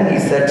 And then he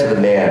said to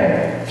the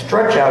man,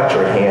 stretch out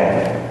your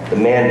hand. The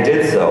man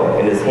did so,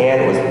 and his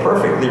hand was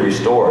perfectly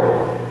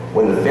restored.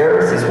 When the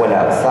Pharisees went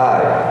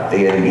outside,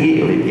 they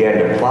immediately began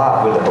to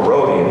plot with the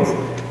Herodians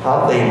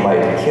how they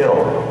might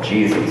kill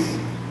Jesus.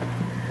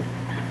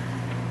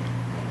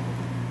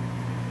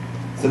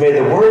 So may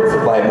the words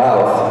of my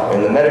mouth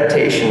and the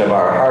meditation of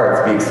our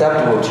hearts be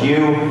acceptable to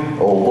you,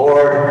 O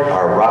Lord,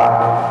 our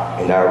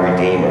rock and our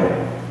Redeemer.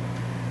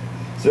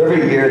 So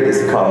every year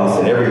this comes,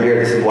 and every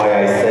year this is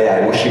why I say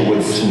I wish it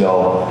would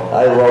snow.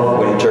 I love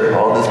winter.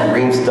 All this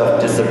green stuff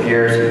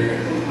disappears.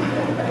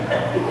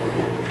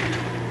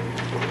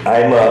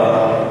 I'm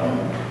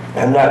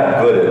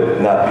not good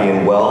at not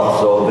being well,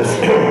 so this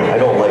I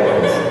don't like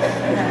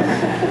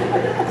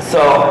this.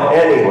 So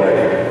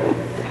anyway.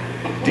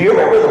 Do you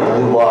remember the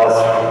blue laws?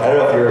 I don't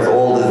know if you're as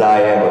old as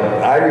I am,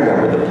 but I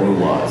remember the blue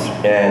laws.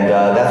 And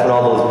that's when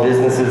all those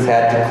businesses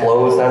had to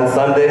close on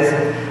Sundays.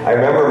 I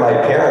remember my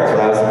parents, when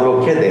I was a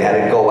little kid, they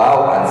had to go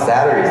out on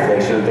Saturdays to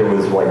make sure that there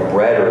was like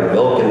bread or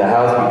milk in the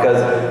house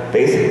because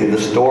basically the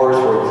stores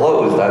were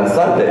closed on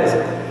Sundays.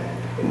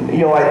 You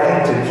know, I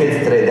think to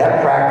kids today,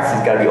 that practice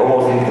has got to be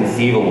almost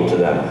inconceivable to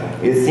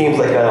them. It seems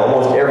like on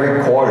almost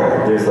every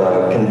corner, there's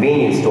a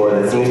convenience store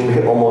that seems to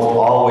be almost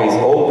always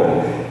open.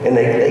 And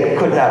they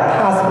could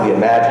not possibly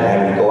imagine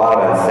having to go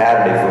out on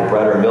Saturday for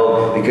bread or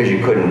milk because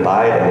you couldn't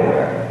buy it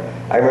anywhere.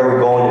 I remember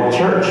going to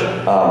church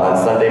on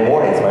Sunday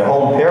mornings. My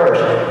home parish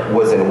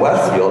was in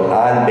Westfield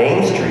on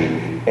Main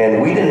Street,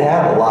 and we didn't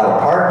have a lot of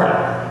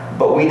parking.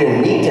 But we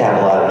didn't need to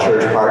have a lot of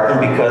church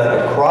parking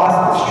because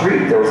across the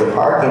street there was a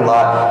parking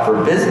lot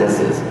for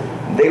businesses.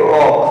 They were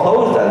all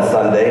closed on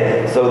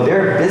Sunday, so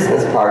their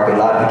business parking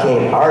lot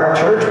became our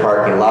church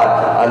parking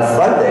lot on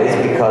Sundays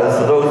because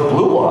of those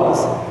blue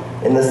laws.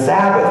 And the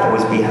Sabbath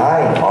was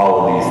behind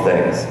all of these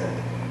things.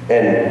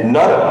 And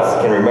none of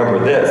us can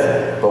remember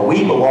this, but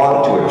we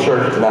belong to a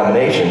church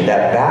denomination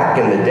that back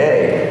in the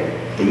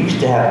day, they used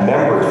to have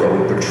members that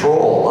would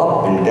patrol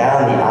up and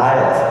down the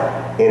aisles.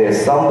 And if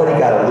somebody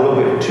got a little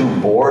bit too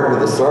bored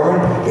with the sermon,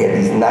 they had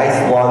these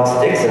nice long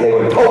sticks and they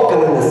would poke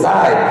them in the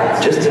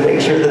side just to make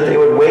sure that they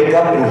would wake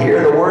up and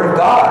hear the Word of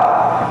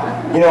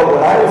God. You know,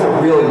 when I was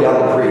a real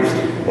young priest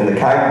and the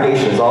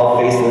congregation is all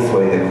facing this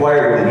way, and the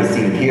choir wouldn't be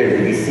seated here,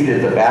 they'd be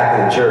seated at the back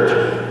of the church.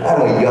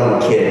 I'm a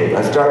young kid.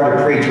 I started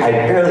to preach. I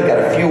barely got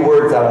a few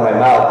words out of my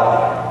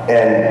mouth.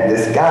 And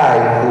this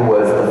guy, who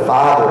was the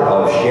father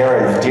of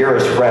Sharon's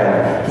dearest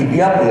friend, he'd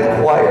be up in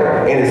the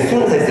choir, and as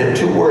soon as I said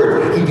 2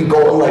 words, he'd be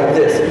going like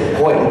this,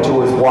 pointing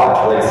to his watch,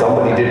 like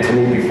somebody did to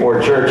me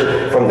before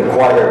church from the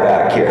choir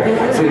back here.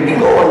 So he'd be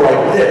going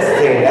like this,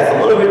 saying, that's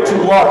a little bit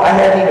too long. I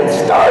hadn't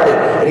even started,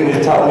 and he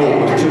was telling me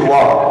it was too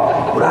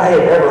long. Would I have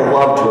ever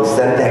loved to have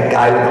sent that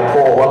guy with the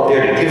pole up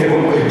there to give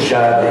him a good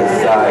shot at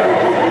his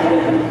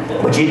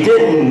side? But you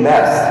didn't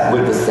mess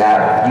with the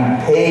Sabbath.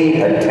 You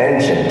paid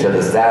attention to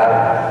the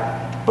Sabbath.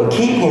 But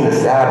keeping the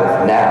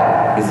Sabbath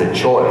now is a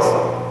choice.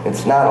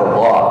 It's not a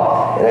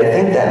law. And I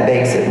think that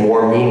makes it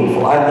more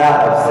meaningful. I'm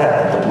not upset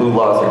that the blue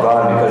laws are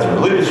gone because of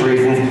religious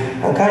reasons.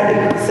 I'm kind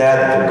of sad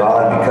that they're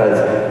gone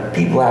because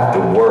people have to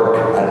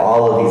work on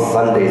all of these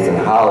Sundays and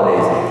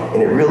holidays.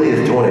 And it really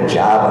is doing a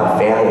job on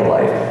family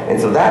life. And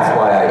so that's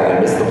why I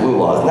miss the blue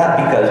laws. Not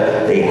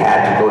because they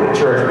had to go to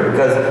church, but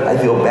because I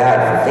feel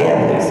bad for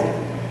families.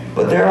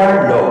 But there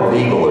are no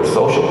legal or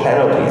social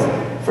penalties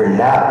for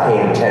not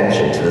paying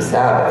attention to the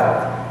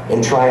Sabbath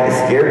and trying to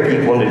scare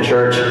people into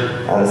church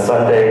on a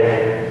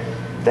Sunday.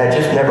 That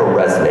just never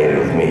resonated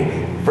with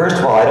me. First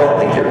of all, I don't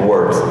think it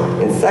works.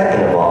 And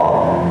second of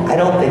all, I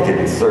don't think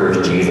it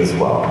serves Jesus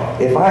well.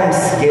 If I'm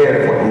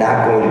scared of what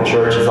not going to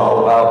church is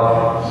all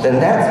about, then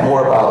that's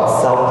more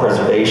about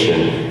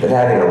self-preservation than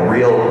having a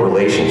real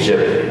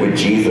relationship with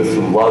Jesus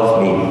who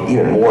loves me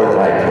even more than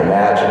I can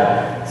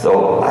imagine.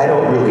 So I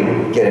don't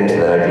really get into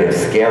that idea of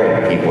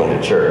scaring people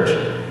into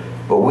church.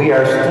 But we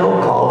are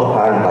still called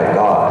upon by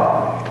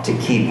God to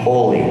keep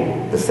holy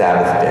the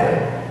Sabbath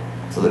day.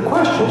 So the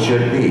question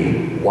should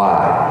be,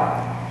 why?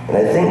 And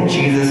I think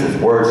Jesus'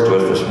 words to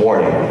us this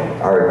morning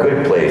are a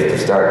good place to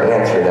start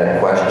answering that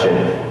question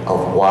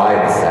of why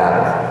the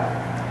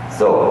Sabbath.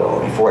 So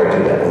before I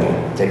do that,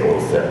 let me take a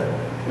little sip.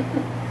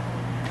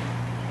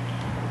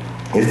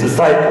 His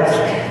disciples,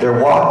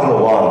 they're walking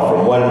along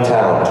from one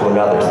town to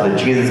another so that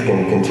Jesus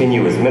can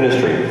continue his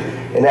ministry.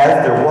 And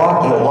as they're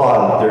walking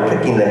along, they're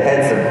picking the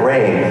heads of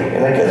grain.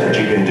 And I guess what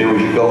you can do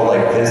is you go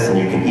like this and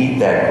you can eat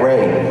that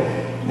grain.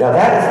 Now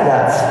that is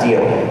not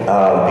stealing,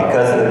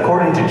 because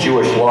according to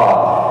Jewish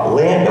law,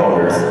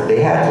 landowners,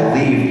 they had to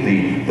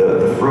leave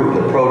the fruit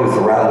and the produce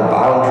around the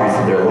boundaries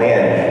of their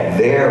land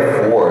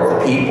there for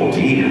the people to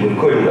eat who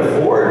couldn't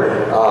afford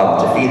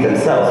to feed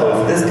themselves.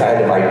 So it's this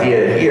kind of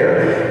idea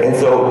here. And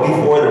so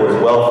before there was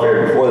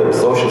welfare, before there was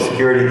Social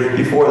Security,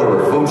 before there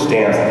were food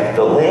stamps,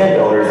 the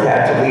landowners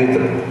had to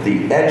leave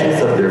the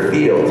edges of their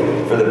fields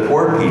for the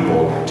poor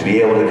people to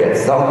be able to get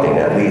something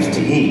at least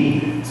to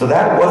eat. So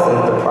that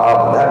wasn't the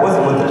problem. That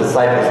wasn't what the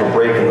disciples were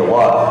breaking the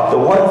law. The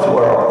ones who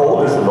are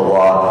holders of the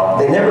law,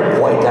 they never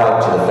point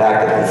out to the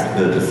fact that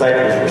the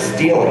disciples were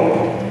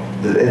stealing.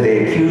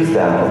 They accuse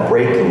them of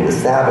breaking the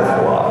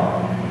Sabbath law.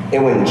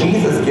 And when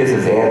Jesus gives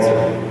his answer,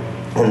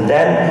 and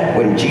then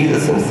when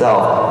Jesus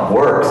himself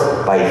works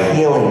by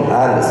healing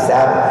on the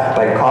Sabbath,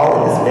 by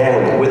calling this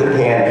man with the withered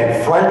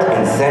hand front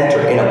and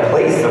center in a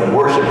place of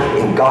worship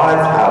in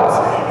God's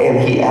house, and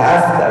he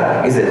asks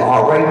them, is it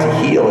all right to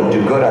heal and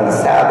do good on the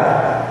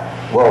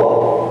Sabbath?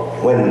 Well,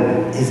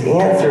 when his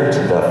answer to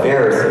the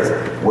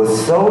Pharisees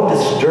was so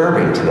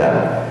disturbing to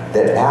them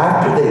that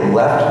after they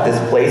left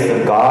this place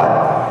of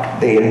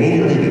God, they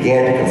immediately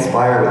began to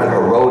conspire with the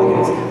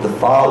Herodians, the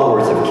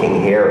followers of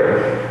King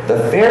Herod. The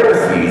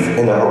Pharisees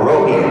and the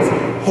Herodians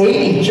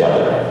hate each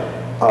other.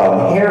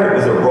 Herod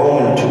was a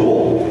Roman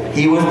tool.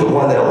 He was the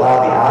one that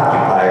allowed the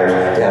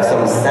occupiers to have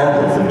some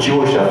semblance of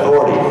Jewish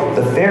authority.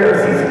 The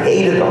Pharisees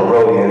hated the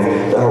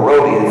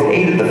Herodians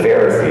hated the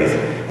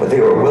Pharisees, but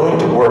they were willing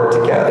to work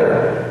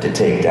together to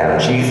take down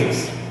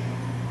Jesus.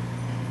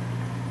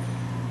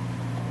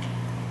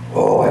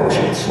 Oh, I wish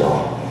it would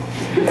snow.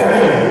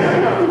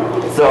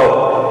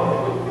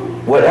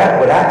 So, what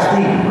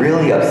actually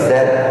really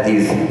upset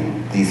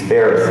these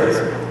Pharisees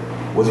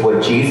was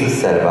what Jesus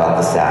said about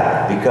the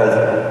Sabbath,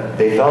 because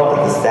they felt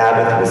that the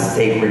Sabbath was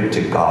sacred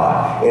to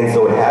God, and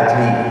so it had to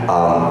be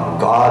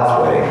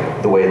God's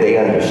way, the way they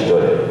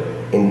understood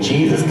it. And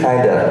Jesus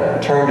kind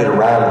of turned it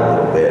around a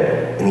little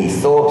bit, and he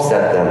so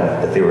upset them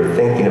that they were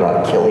thinking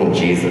about killing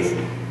Jesus.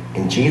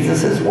 And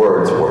Jesus'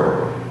 words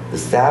were, the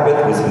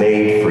Sabbath was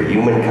made for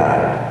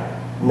humankind,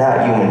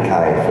 not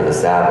humankind for the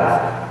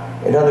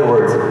Sabbath. In other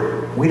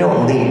words, we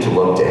don't need to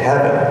look to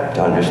heaven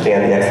to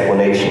understand the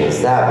explanation of the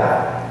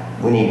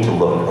Sabbath. We need to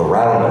look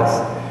around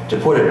us. To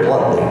put it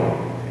bluntly,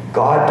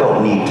 God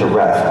don't need to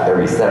rest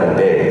every 7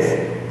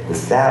 days. The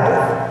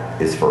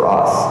Sabbath is for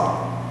us.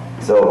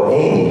 So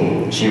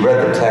Amy, she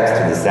read the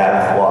text of the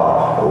Sabbath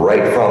law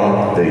right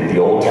from the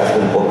Old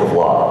Testament book of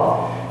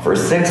law. For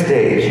 6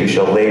 days you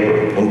shall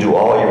labor and do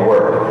all your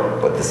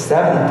work, but the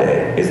seventh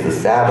day is the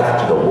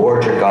Sabbath to the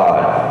Lord your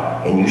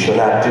God, and you shall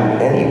not do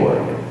any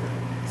work.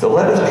 So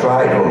let us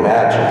try to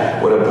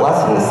imagine what a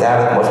blessing the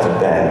Sabbath must have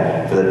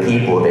been for the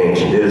people of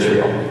ancient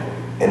Israel.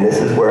 And this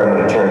is where I'm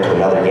going to turn to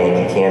another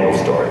Yankee Candle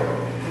story.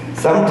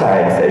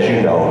 Sometimes, as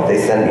you know, they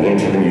send me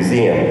into the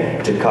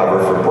museum to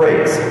cover for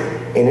breaks.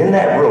 And in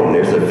that room,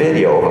 there's a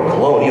video of a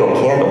colonial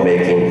candle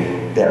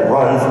making that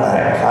runs on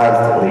a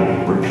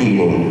constantly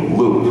repeating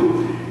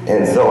loop.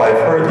 And so I've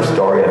heard the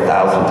story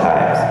 1,000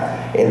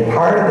 times. And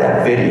part of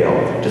that video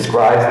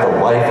describes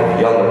the life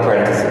of young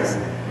apprentices.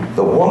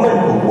 The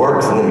woman who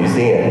works in the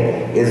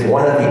museum is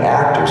one of the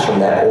actors from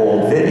that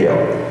old video.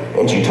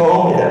 And she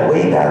told me that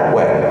way back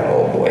when,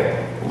 oh boy,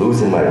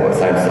 losing my voice,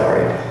 I'm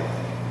sorry.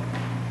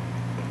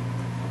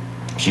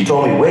 She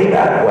told me way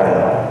back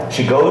when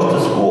she goes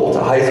to school, to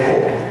high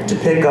school, to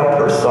pick up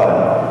her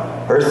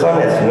son. Her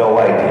son has no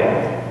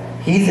idea.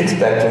 He's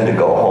expecting to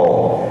go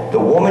home. The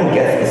woman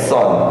gets the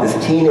son,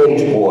 this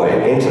teenage boy,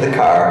 into the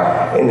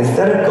car, and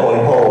instead of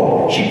going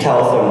home, she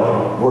tells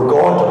him, we're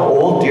going to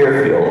Old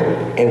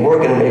Deerfield, and we're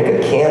going to make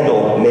a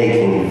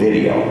candle-making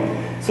video.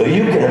 So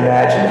you can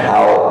imagine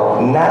how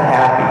not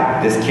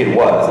happy this kid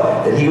was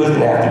that he was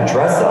going to have to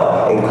dress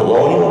up in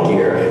colonial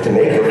gear to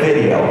make a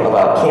video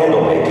about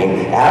candle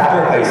making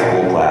after high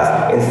school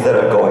class instead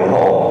of going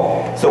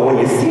home. So when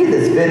you see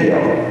this video,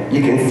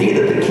 you can see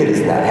that the kid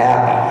is not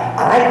happy.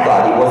 I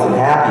thought he wasn't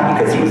happy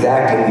because he was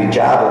acting the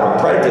job of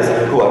apprentice,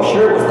 who I'm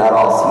sure was not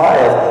all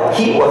smiles.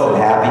 He wasn't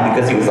happy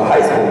because he was a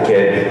high school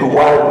kid who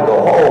wanted to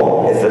go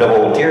home instead of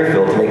Old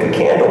Deerfield to make a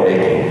candle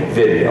making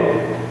video.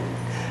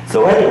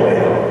 So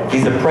anyway,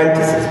 these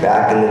apprentices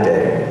back in the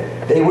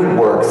day, they would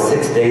work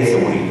 6 days a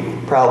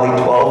week, probably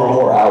 12 or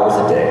more hours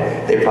a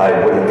day. They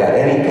probably wouldn't have got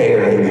any pay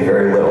or maybe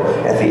very little.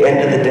 At the end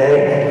of the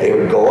day, they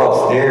would go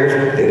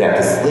upstairs, they'd have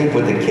to sleep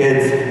with the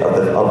kids of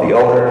the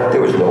owner.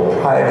 There was no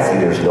privacy,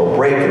 there was no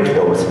break, there was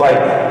no respite.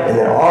 And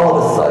then all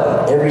of a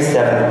sudden, every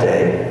seventh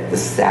day, the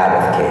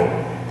Sabbath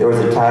came. There was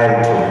a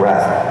time to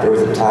rest. There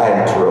was a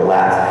time to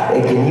relax.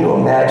 And can you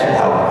imagine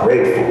how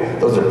grateful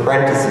those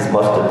apprentices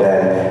must have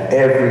been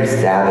every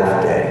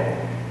Sabbath day?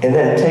 And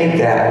then take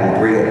that and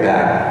bring it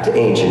back to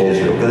ancient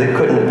Israel, because it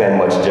couldn't have been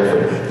much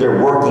different.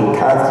 They're working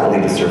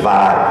constantly to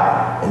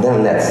survive. And then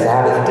on that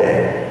Sabbath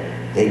day,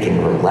 they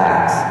can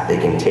relax. They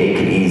can take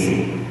it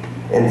easy.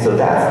 And so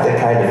that's the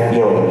kind of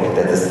feeling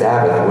that the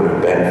Sabbath would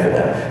have been for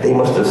them. They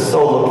must have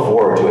so looked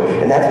forward to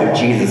it. And that's what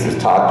Jesus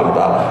is talking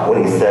about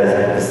when he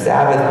says the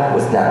Sabbath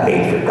was not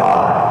made for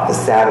God. The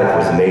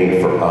Sabbath was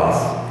made for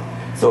us.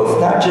 So it's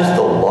not just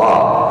a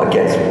law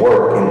against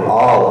work in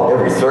all and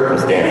every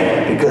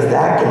circumstance, because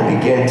that can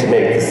begin to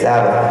make the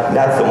Sabbath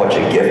not so much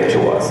a gift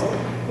to us.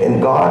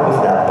 And God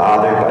was not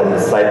bothered by the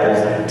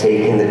disciples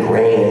taking the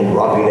grain and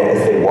rubbing it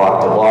as they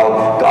walked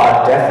along.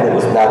 God definitely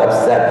was not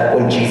upset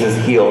when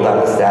Jesus healed on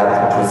the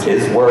Sabbath, which was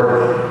his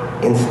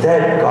work.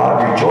 Instead,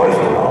 God rejoiced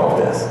in all of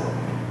this.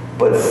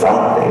 But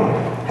something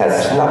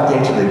has snuck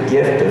into the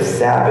gift of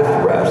Sabbath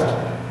rest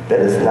that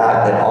is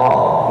not at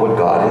all what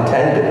God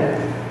intended.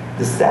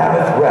 The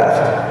Sabbath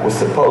rest was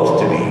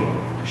supposed to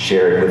be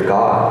shared with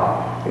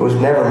God. It was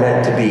never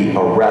meant to be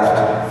a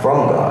rest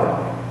from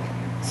God.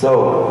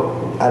 So,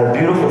 on a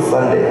beautiful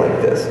Sunday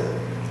like this,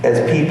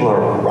 as people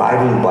are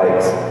riding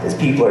bikes, as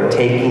people are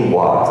taking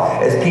walks,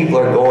 as people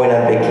are going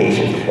on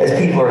vacation, as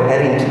people are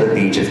heading to the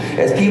beaches,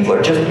 as people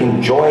are just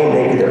enjoying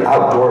maybe their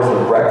outdoors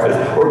with breakfast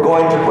or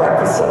going to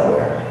breakfast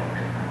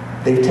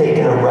somewhere, they've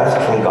taken a rest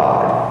from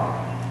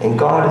God. And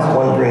God is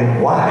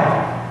wondering, why?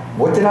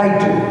 What did I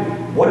do?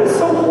 What is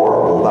so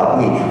horrible about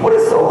me? What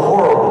is so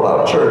horrible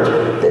about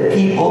church that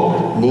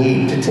people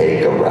need to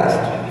take a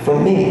rest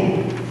from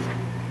me?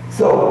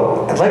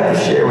 So, I'd like to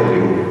share with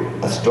you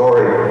a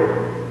story.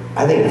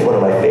 I think it's one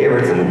of my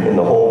favorites in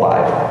the whole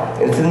Bible.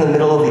 And it's in the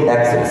middle of the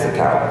Exodus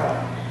account.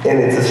 And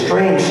it's a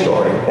strange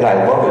story, and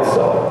I love it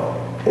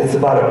so. And it's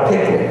about a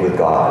picnic with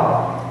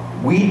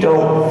God. We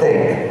don't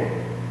think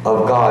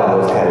of God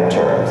in those kind of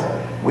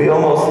terms. We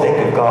almost think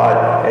of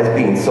God as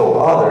being so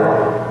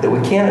other that we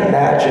can't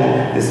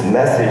imagine this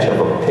message of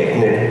a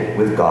picnic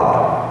with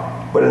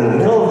God. But in the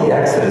middle of the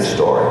Exodus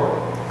story,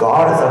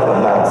 God is up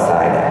on Mount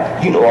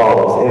Sinai. You know all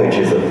those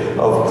images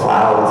of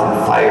clouds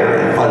and fire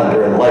and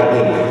thunder and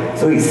lightning.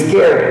 So he's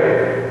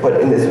scared. But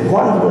in this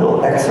one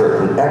little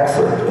excerpt in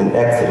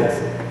Exodus,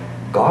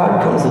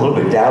 God comes a little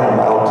bit down the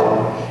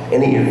mountain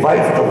and he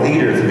invites the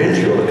leaders of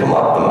Israel to come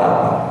up the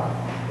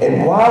mountain.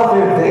 And while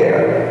they're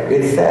there,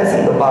 it says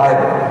in the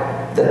Bible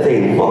that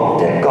they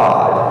looked at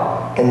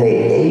God and they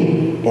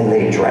ate and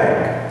they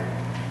drank.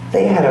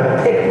 They had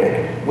a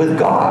picnic with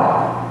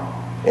God.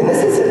 And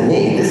this isn't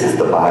me. This is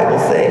the Bible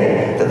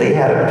saying that they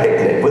had a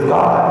picnic with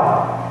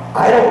God.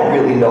 I don't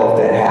really know if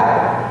that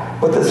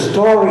happened. But the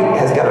story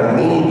has got a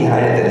meaning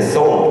behind it that is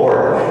so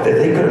important that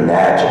they could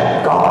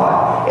imagine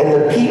God and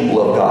the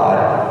people of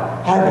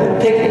God having a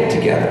picnic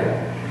together.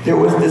 There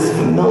was this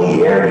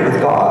familiarity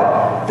with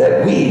God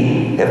that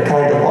we have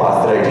kind of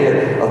lost, that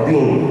idea of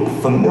being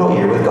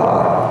familiar with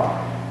God.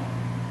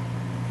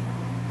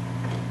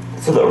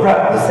 So the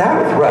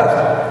Sabbath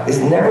rest is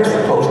never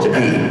supposed to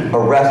be a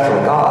rest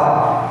from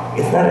God.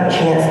 It's not a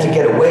chance to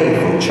get away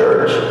from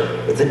church.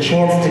 It's a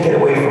chance to get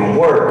away from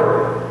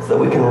work so that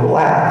we can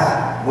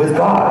relax with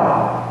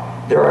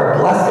God. There are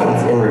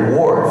blessings and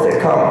rewards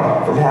that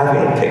come from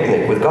having a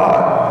picnic with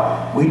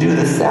God. We do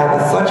the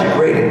Sabbath such a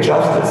great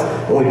injustice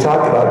when we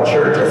talk about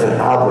church as an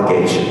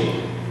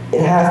obligation.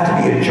 It has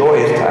to be a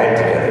joyous time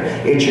together.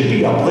 It should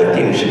be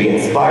uplifting. It should be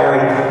inspiring.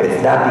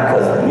 It's not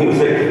because of the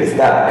music. It's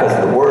not because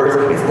of the words.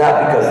 It's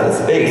not because of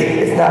the space.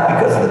 It's not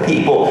because of the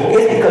people.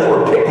 It's because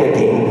we're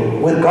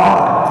picnicking with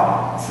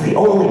God. It's the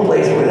only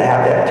place we're going to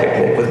have that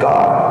picnic with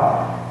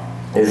God.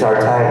 It is our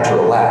time to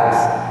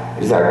relax.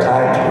 It is our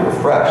time to be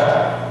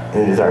refreshed.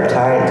 And it is our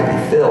time to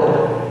be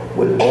filled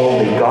with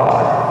only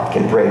God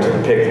can bring to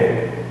the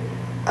picnic.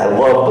 I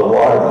love the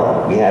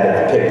watermelon we had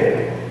at the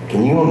picnic.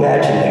 Can you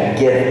imagine that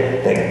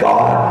gift that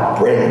God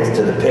brings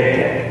to the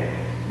picnic?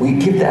 We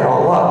give that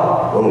all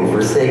up when we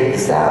forsake the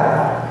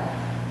Sabbath.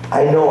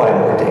 I know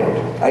I'm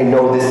ordained. I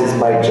know this is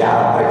my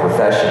job, my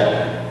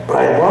profession. But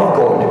I love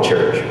going to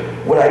church.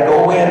 When I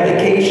go away on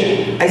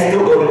vacation, I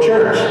still go to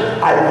church.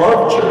 I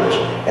love church.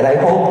 And I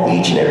hope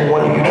each and every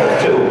one of you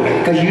does too,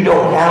 because you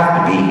don't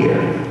have to be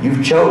here.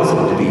 You've chosen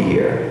to be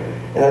here.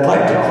 And I'd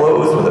like to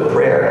close with a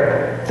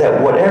prayer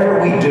that whatever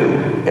we do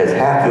as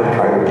Hatfield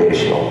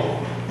Congregational,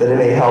 that it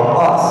may help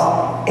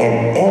us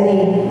and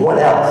anyone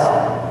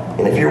else.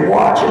 And if you're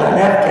watching on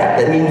FCAT,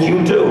 that means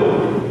you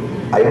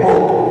too. I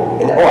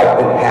hope, and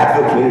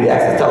Hatfield Community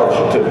Access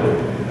Television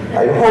too.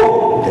 I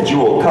hope that you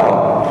will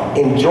come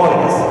and join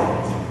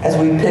us as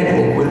we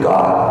picnic with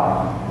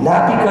God.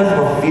 Not because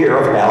of a fear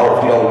of hell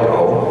if you don't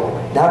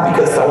go. Not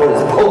because someone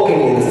is poking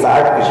you in the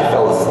side because you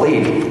fell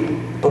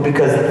asleep. But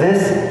because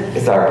this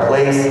is our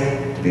place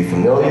to be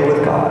familiar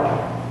with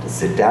God, to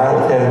sit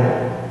down with Him,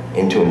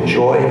 and to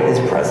enjoy His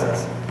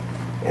presence.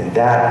 And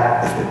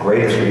that is the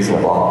greatest reason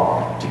of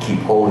all to keep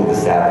holy the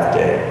Sabbath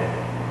day,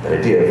 that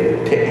idea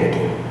of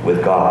picnicking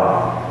with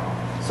God.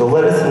 So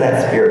let us, in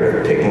that spirit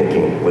of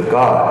picnicking with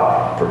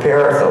God,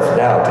 prepare ourselves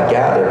now to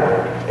gather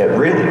at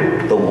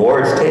really the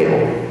Lord's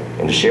table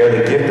and to share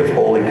the gift of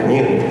Holy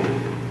Communion.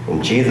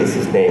 In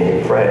Jesus'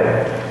 name we pray.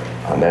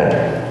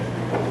 Amen.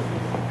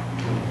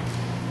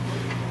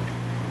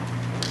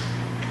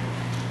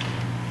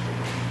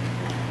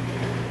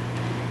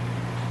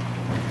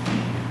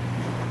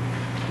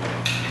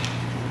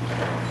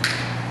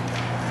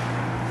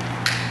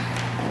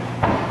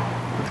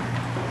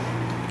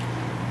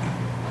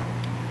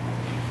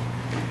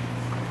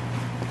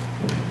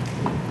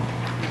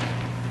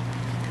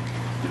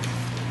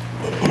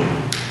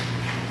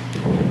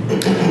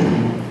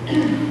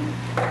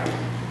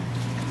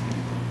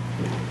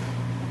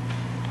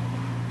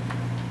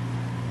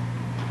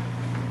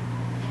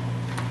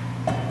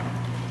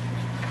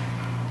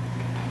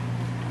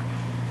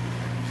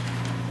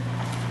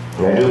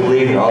 And I do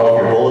believe in all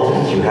of your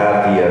bulletins you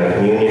have the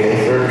communion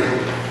insert.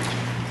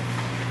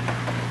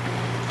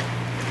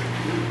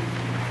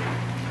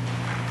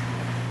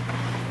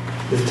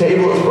 This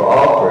table is for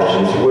all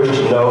Christians who wish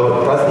to know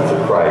the presence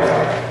of Christ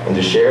and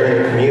to share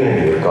in the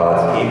community of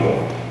God's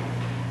people.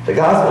 The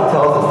Gospel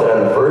tells us that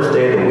on the first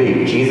day of the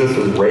week, Jesus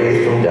was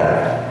raised from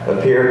death,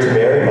 appeared to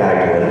Mary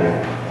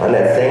Magdalene, on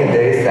that same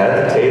day sat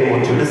at the table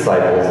with 2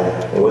 disciples,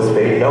 and was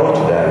made known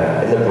to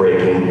them in the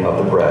breaking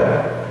of the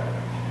bread.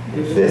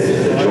 This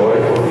is the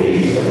joyful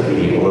feast of the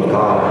people of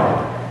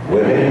God.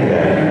 Women and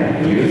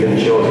men, youth and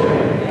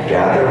children,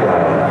 gather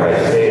around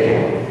Christ's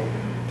table.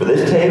 For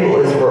this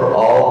table is for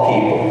all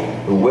people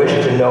who wish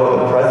to know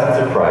the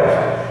presence of Christ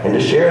and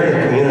to share in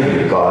the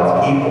community of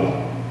God's people.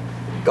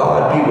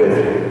 God be with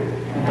you.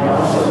 And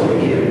also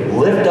with you.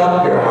 Lift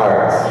up your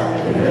hearts.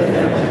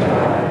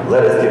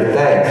 Let us give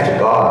thanks to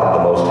God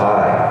the Most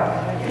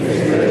High. It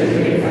is good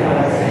to give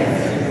God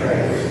thanks and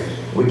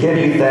praise. We give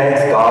you thanks,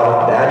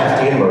 God of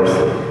majesty and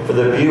mercy, for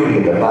the beauty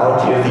and the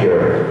bounty of the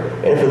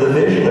earth, and for the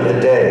vision of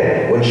the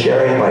day when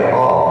sharing by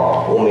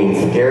all will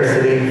mean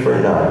scarcity for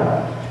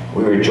none.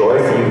 We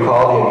rejoice that you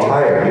call the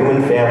entire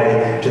human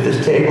family to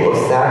this table of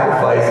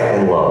sacrifice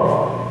and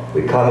love.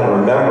 We come in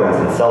remembrance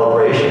and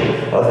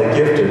celebration of the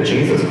gift of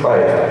Jesus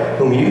Christ,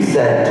 whom you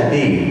sent to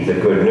be the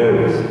good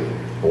news.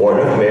 Born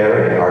of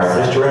Mary, our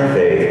sister in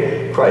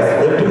faith,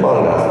 Christ lived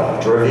among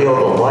us to reveal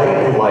the light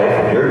and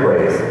life of your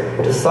grace,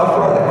 to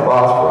suffer on the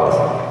cross for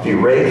us, be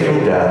raised from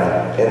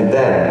death, and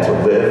then to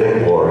live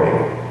in glory.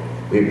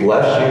 We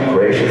bless you,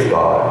 gracious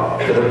God,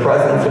 for the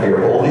presence of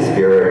your Holy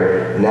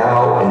Spirit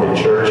now in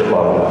the church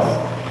among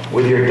us.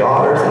 With your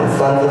daughters and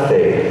sons of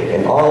faith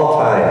in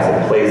all times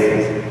and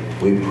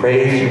places, we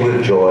praise you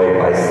with joy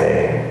by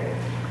saying,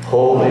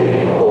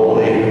 Holy,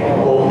 holy,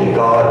 holy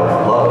God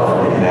of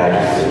love and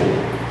majesty,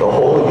 the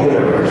whole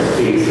universe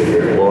speaks of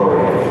your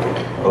glory.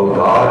 O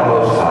God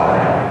Most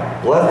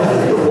High, blessed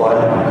is the one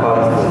who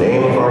comes in the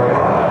name of our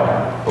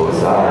God.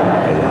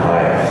 Hosanna in the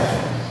highest.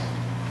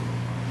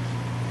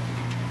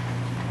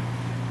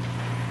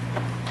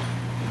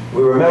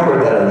 We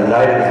remember that on the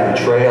night of his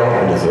betrayal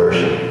and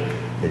desertion,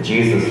 that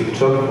Jesus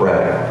took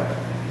bread,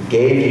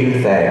 gave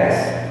you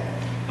thanks,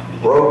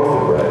 broke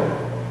the bread,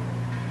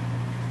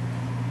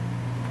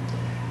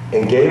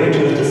 and gave it to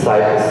his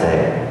disciples,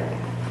 saying,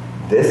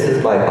 This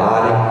is my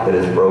body that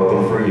is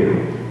broken for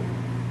you.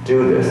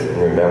 Do this in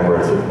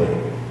remembrance of me.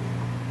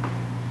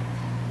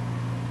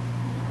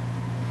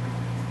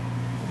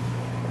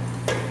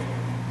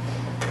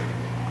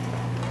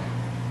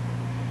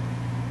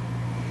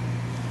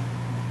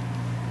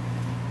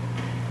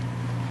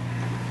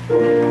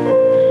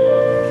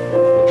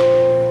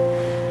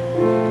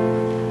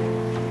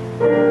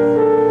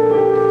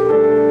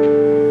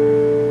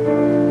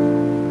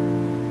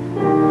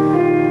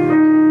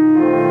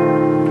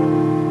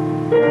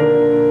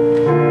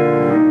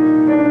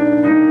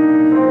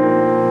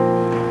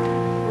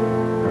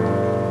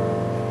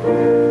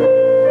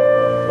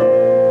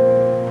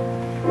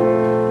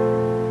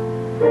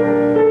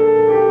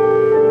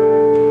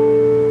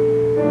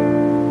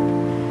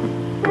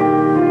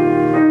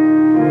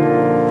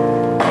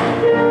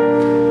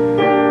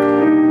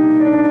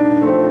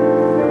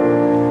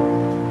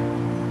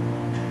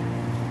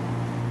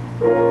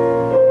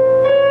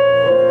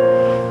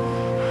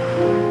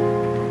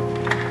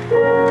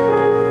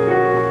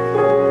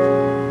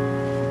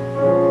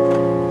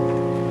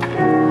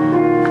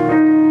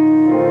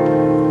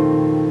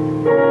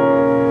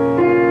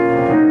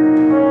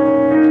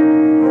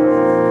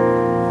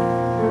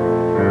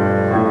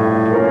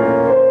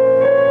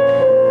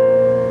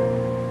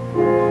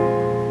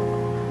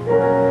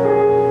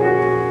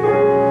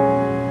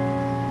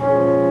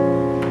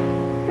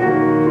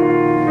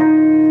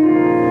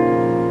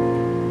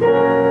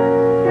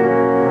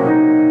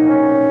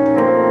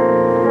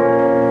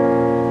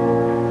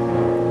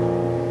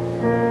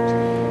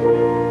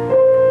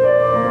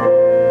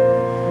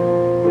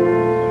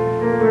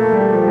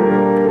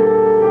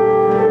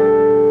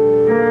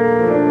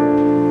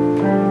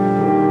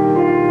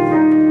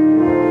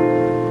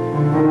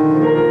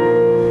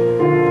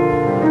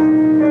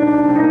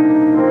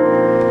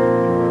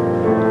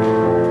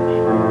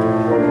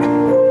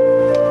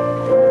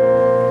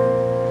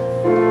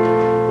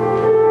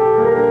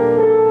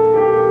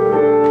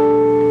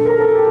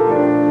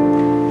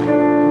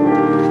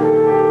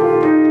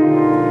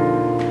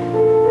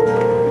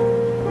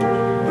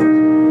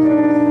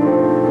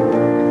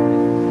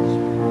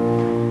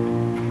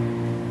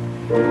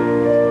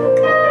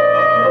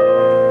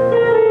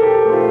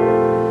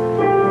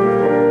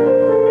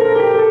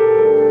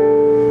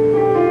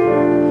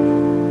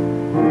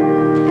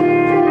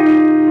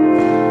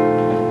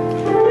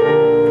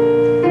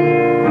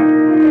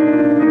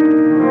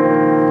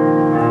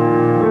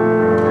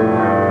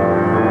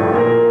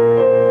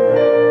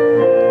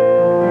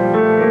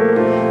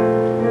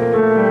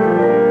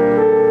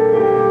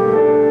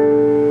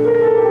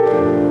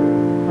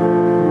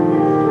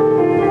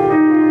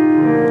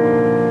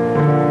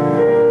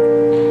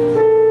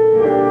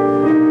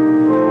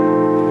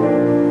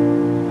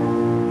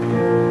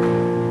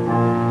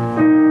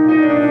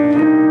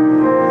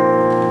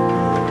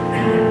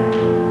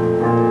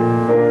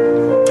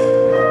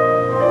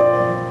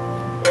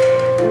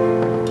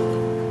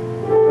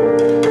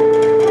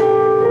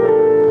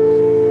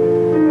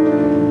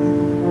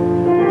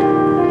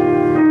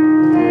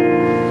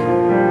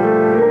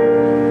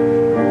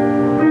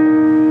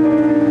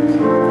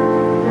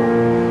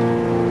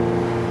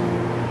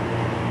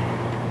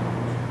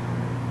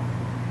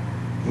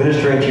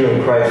 you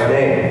in Christ's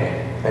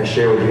name, I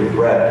share with you the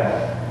bread.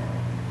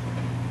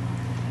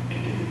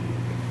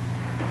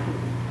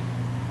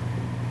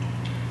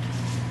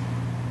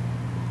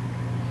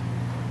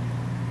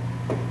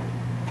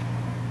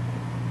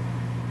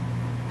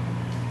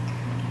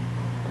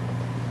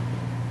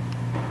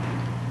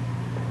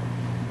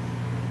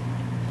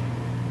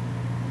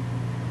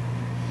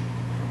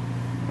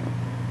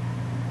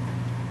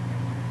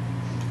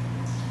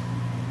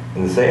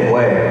 In the same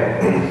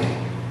way,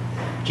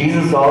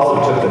 Jesus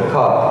also took the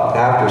cup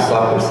after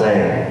supper,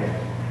 saying,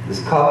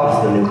 "This cup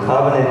is the new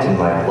covenant in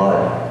my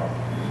blood.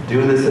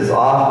 Do this as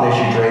often as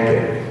you drink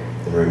it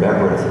in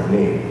remembrance of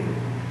me."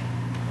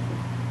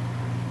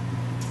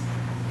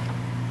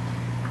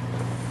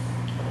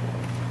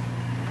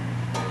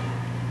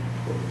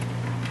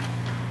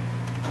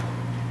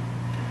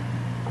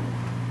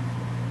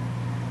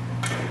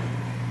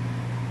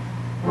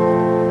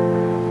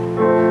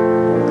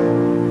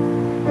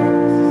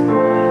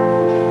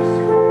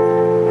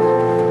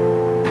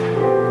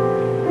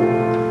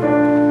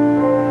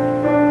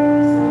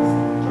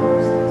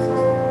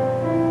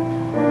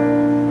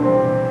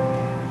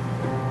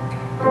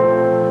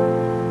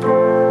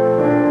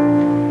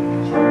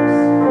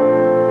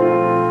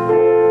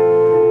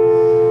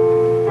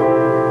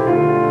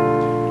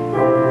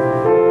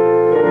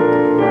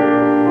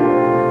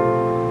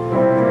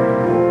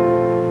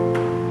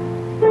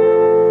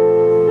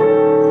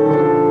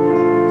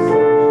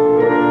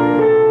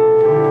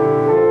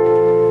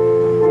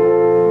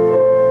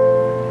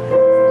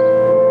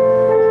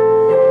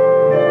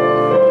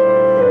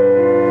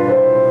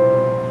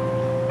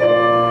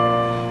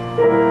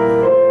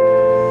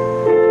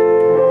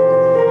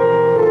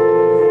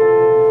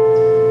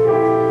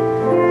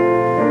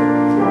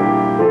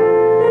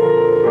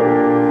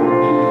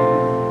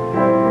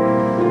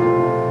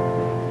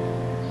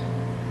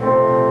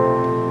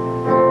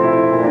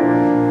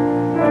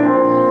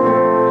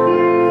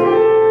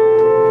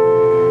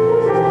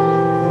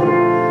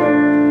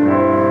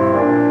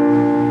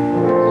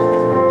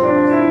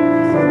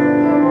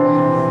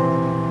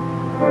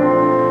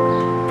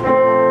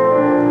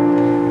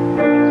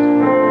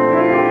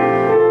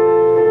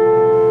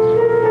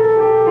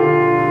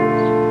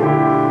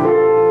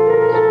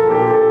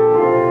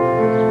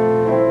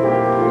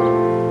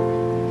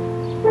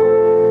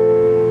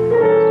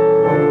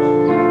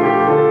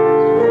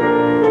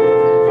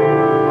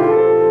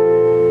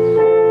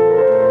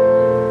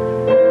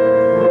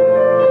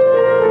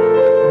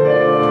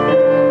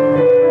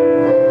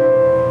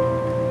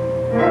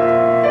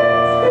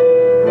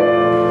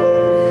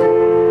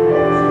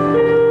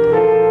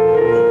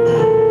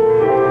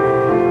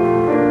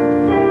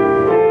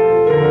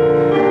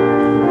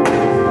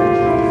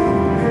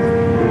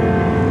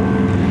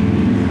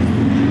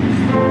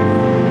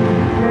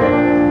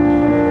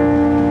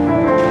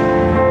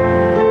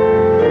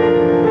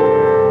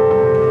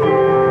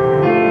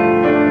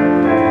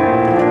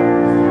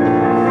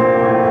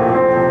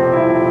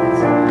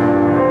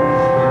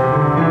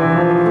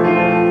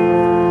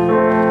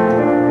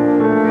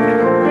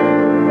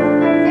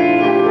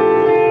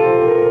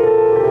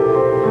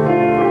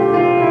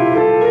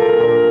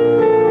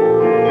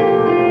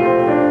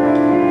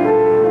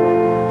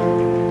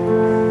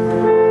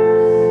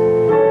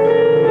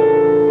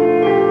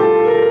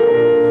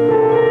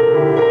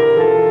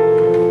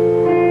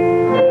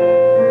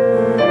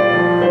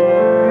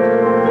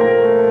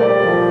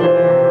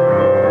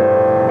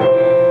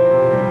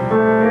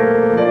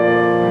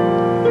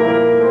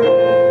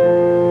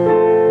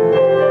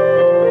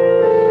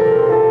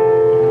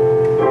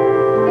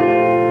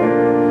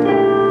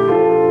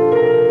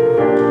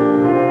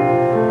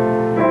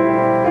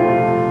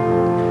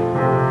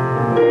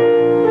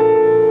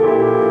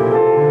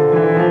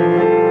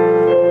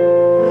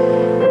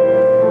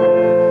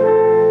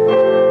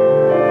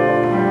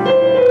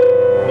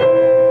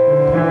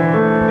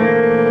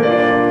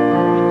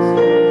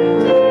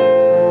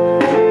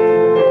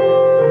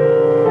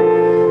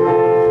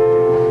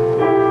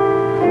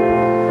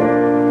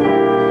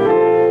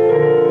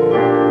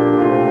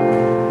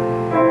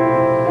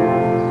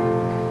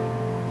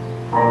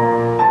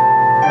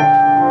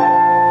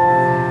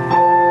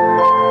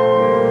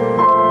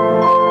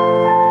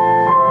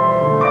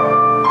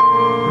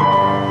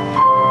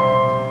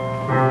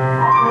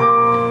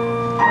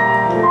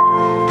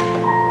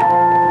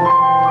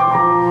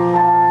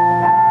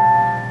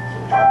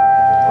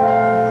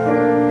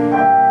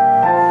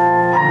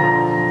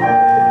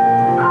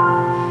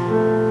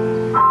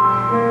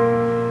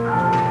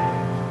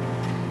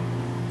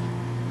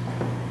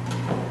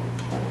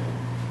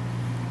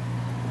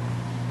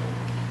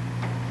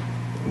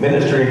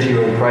 Ministering to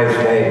you in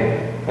Christ's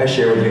name, I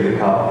share with you the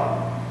cup.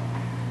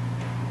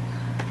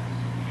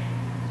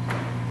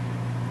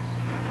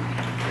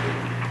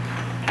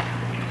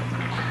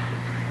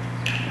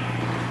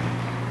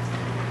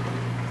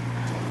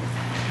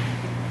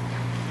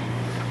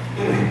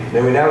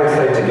 May we now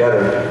recite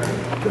together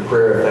the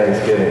prayer of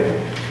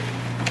thanksgiving.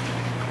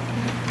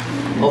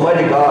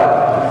 Almighty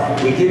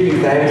God, we give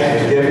you thanks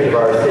for the gift of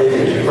our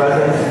Savior's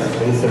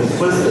presence in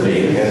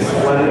simplicity and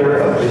splendor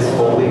of his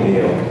holy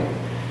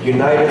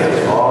Unite us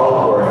with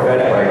all who are fed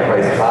by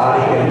Christ's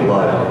body and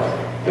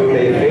blood, who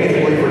may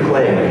faithfully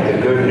proclaim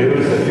the good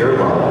news of your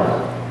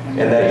love,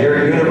 and that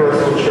your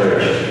universal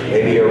church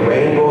may be a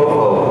rainbow of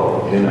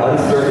hope in an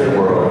uncertain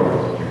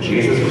world. Through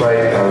Jesus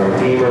Christ, our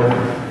Redeemer.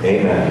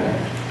 Amen.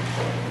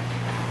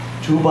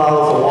 2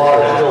 bottles of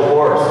water, still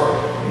hoarse.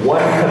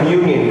 1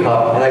 communion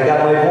cup, and I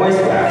got my voice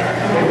back.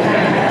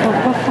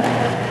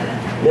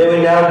 May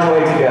we now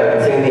join together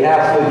and sing the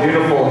absolutely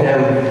beautiful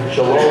hymn,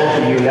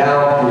 Shalom to You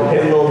Now, through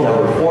hymnal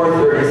number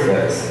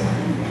 436.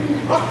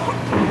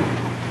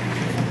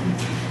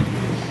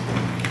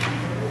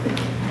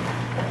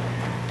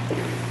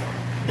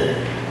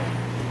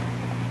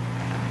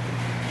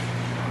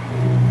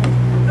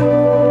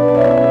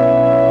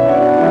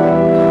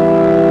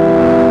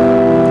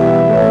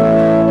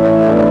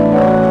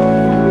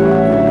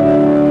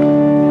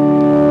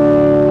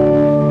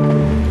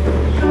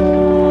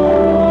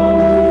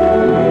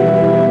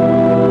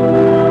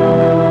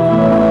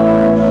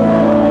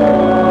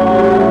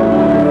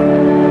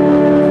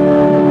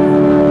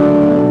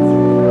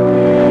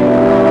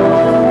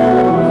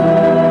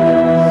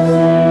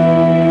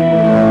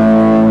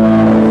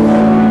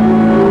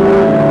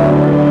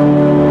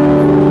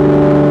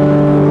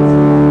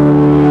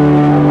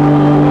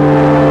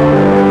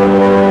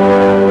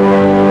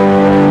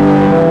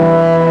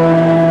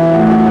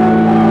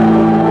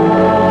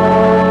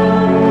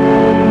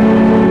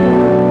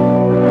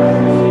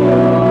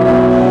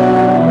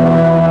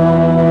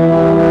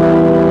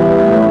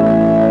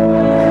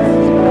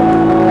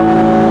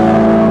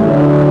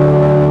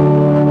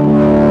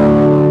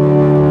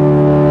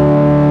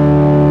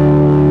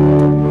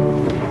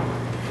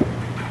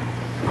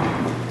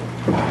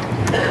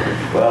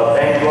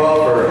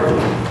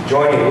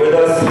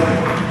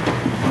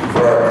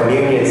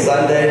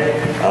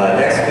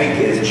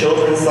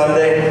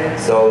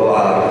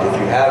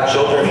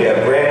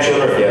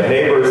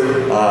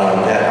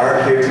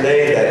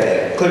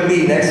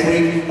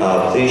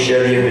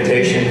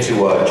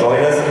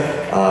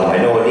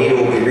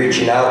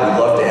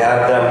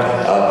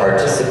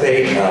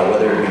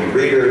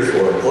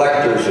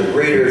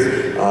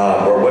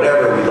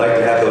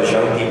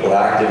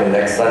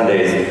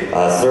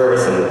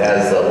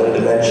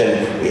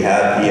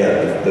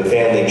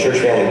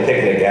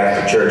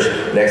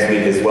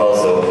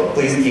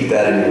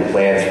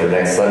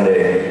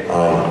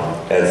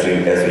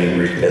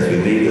 As we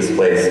leave this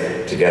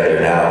place together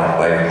now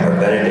by our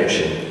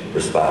benediction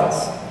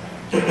response.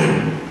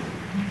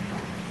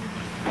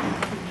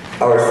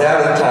 Our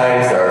Sabbath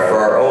times are for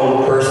our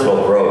own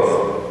personal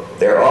growth.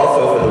 They are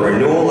also for the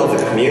renewal of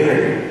the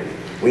community.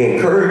 We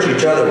encourage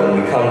each other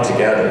when we come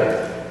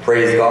together.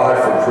 Praise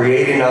God for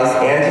creating us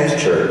and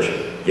His church.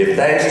 Give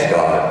thanks to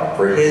God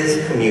for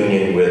His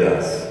communion with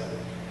us.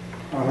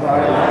 Our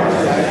lives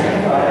are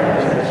sanctified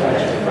by the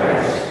touch of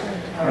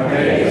Christ. Our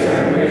days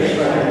are enriched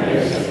by the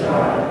gifts of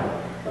God.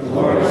 The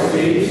Lord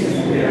speaks,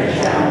 and we are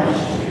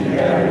challenged to do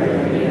better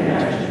than we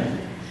imagine.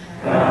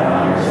 God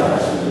honors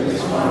us with the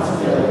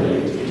responsibility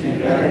to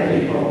be better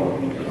people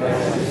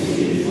because He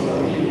sees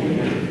what we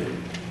do.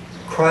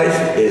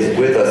 Christ is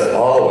with us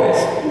always,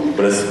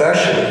 but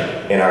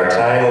especially in our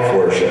time of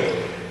worship.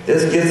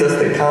 This gives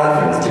us the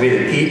confidence to be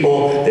the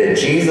people that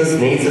Jesus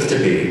needs us to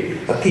be,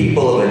 a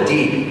people of a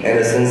deep and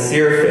a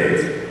sincere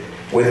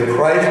faith. With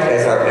Christ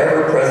as our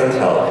ever-present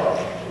help,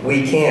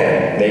 we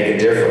can make a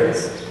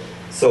difference.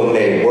 So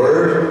may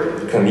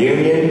word,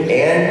 communion,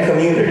 and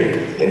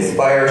community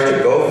inspire us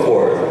to go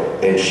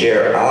forth and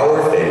share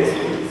our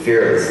faith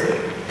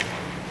fearlessly.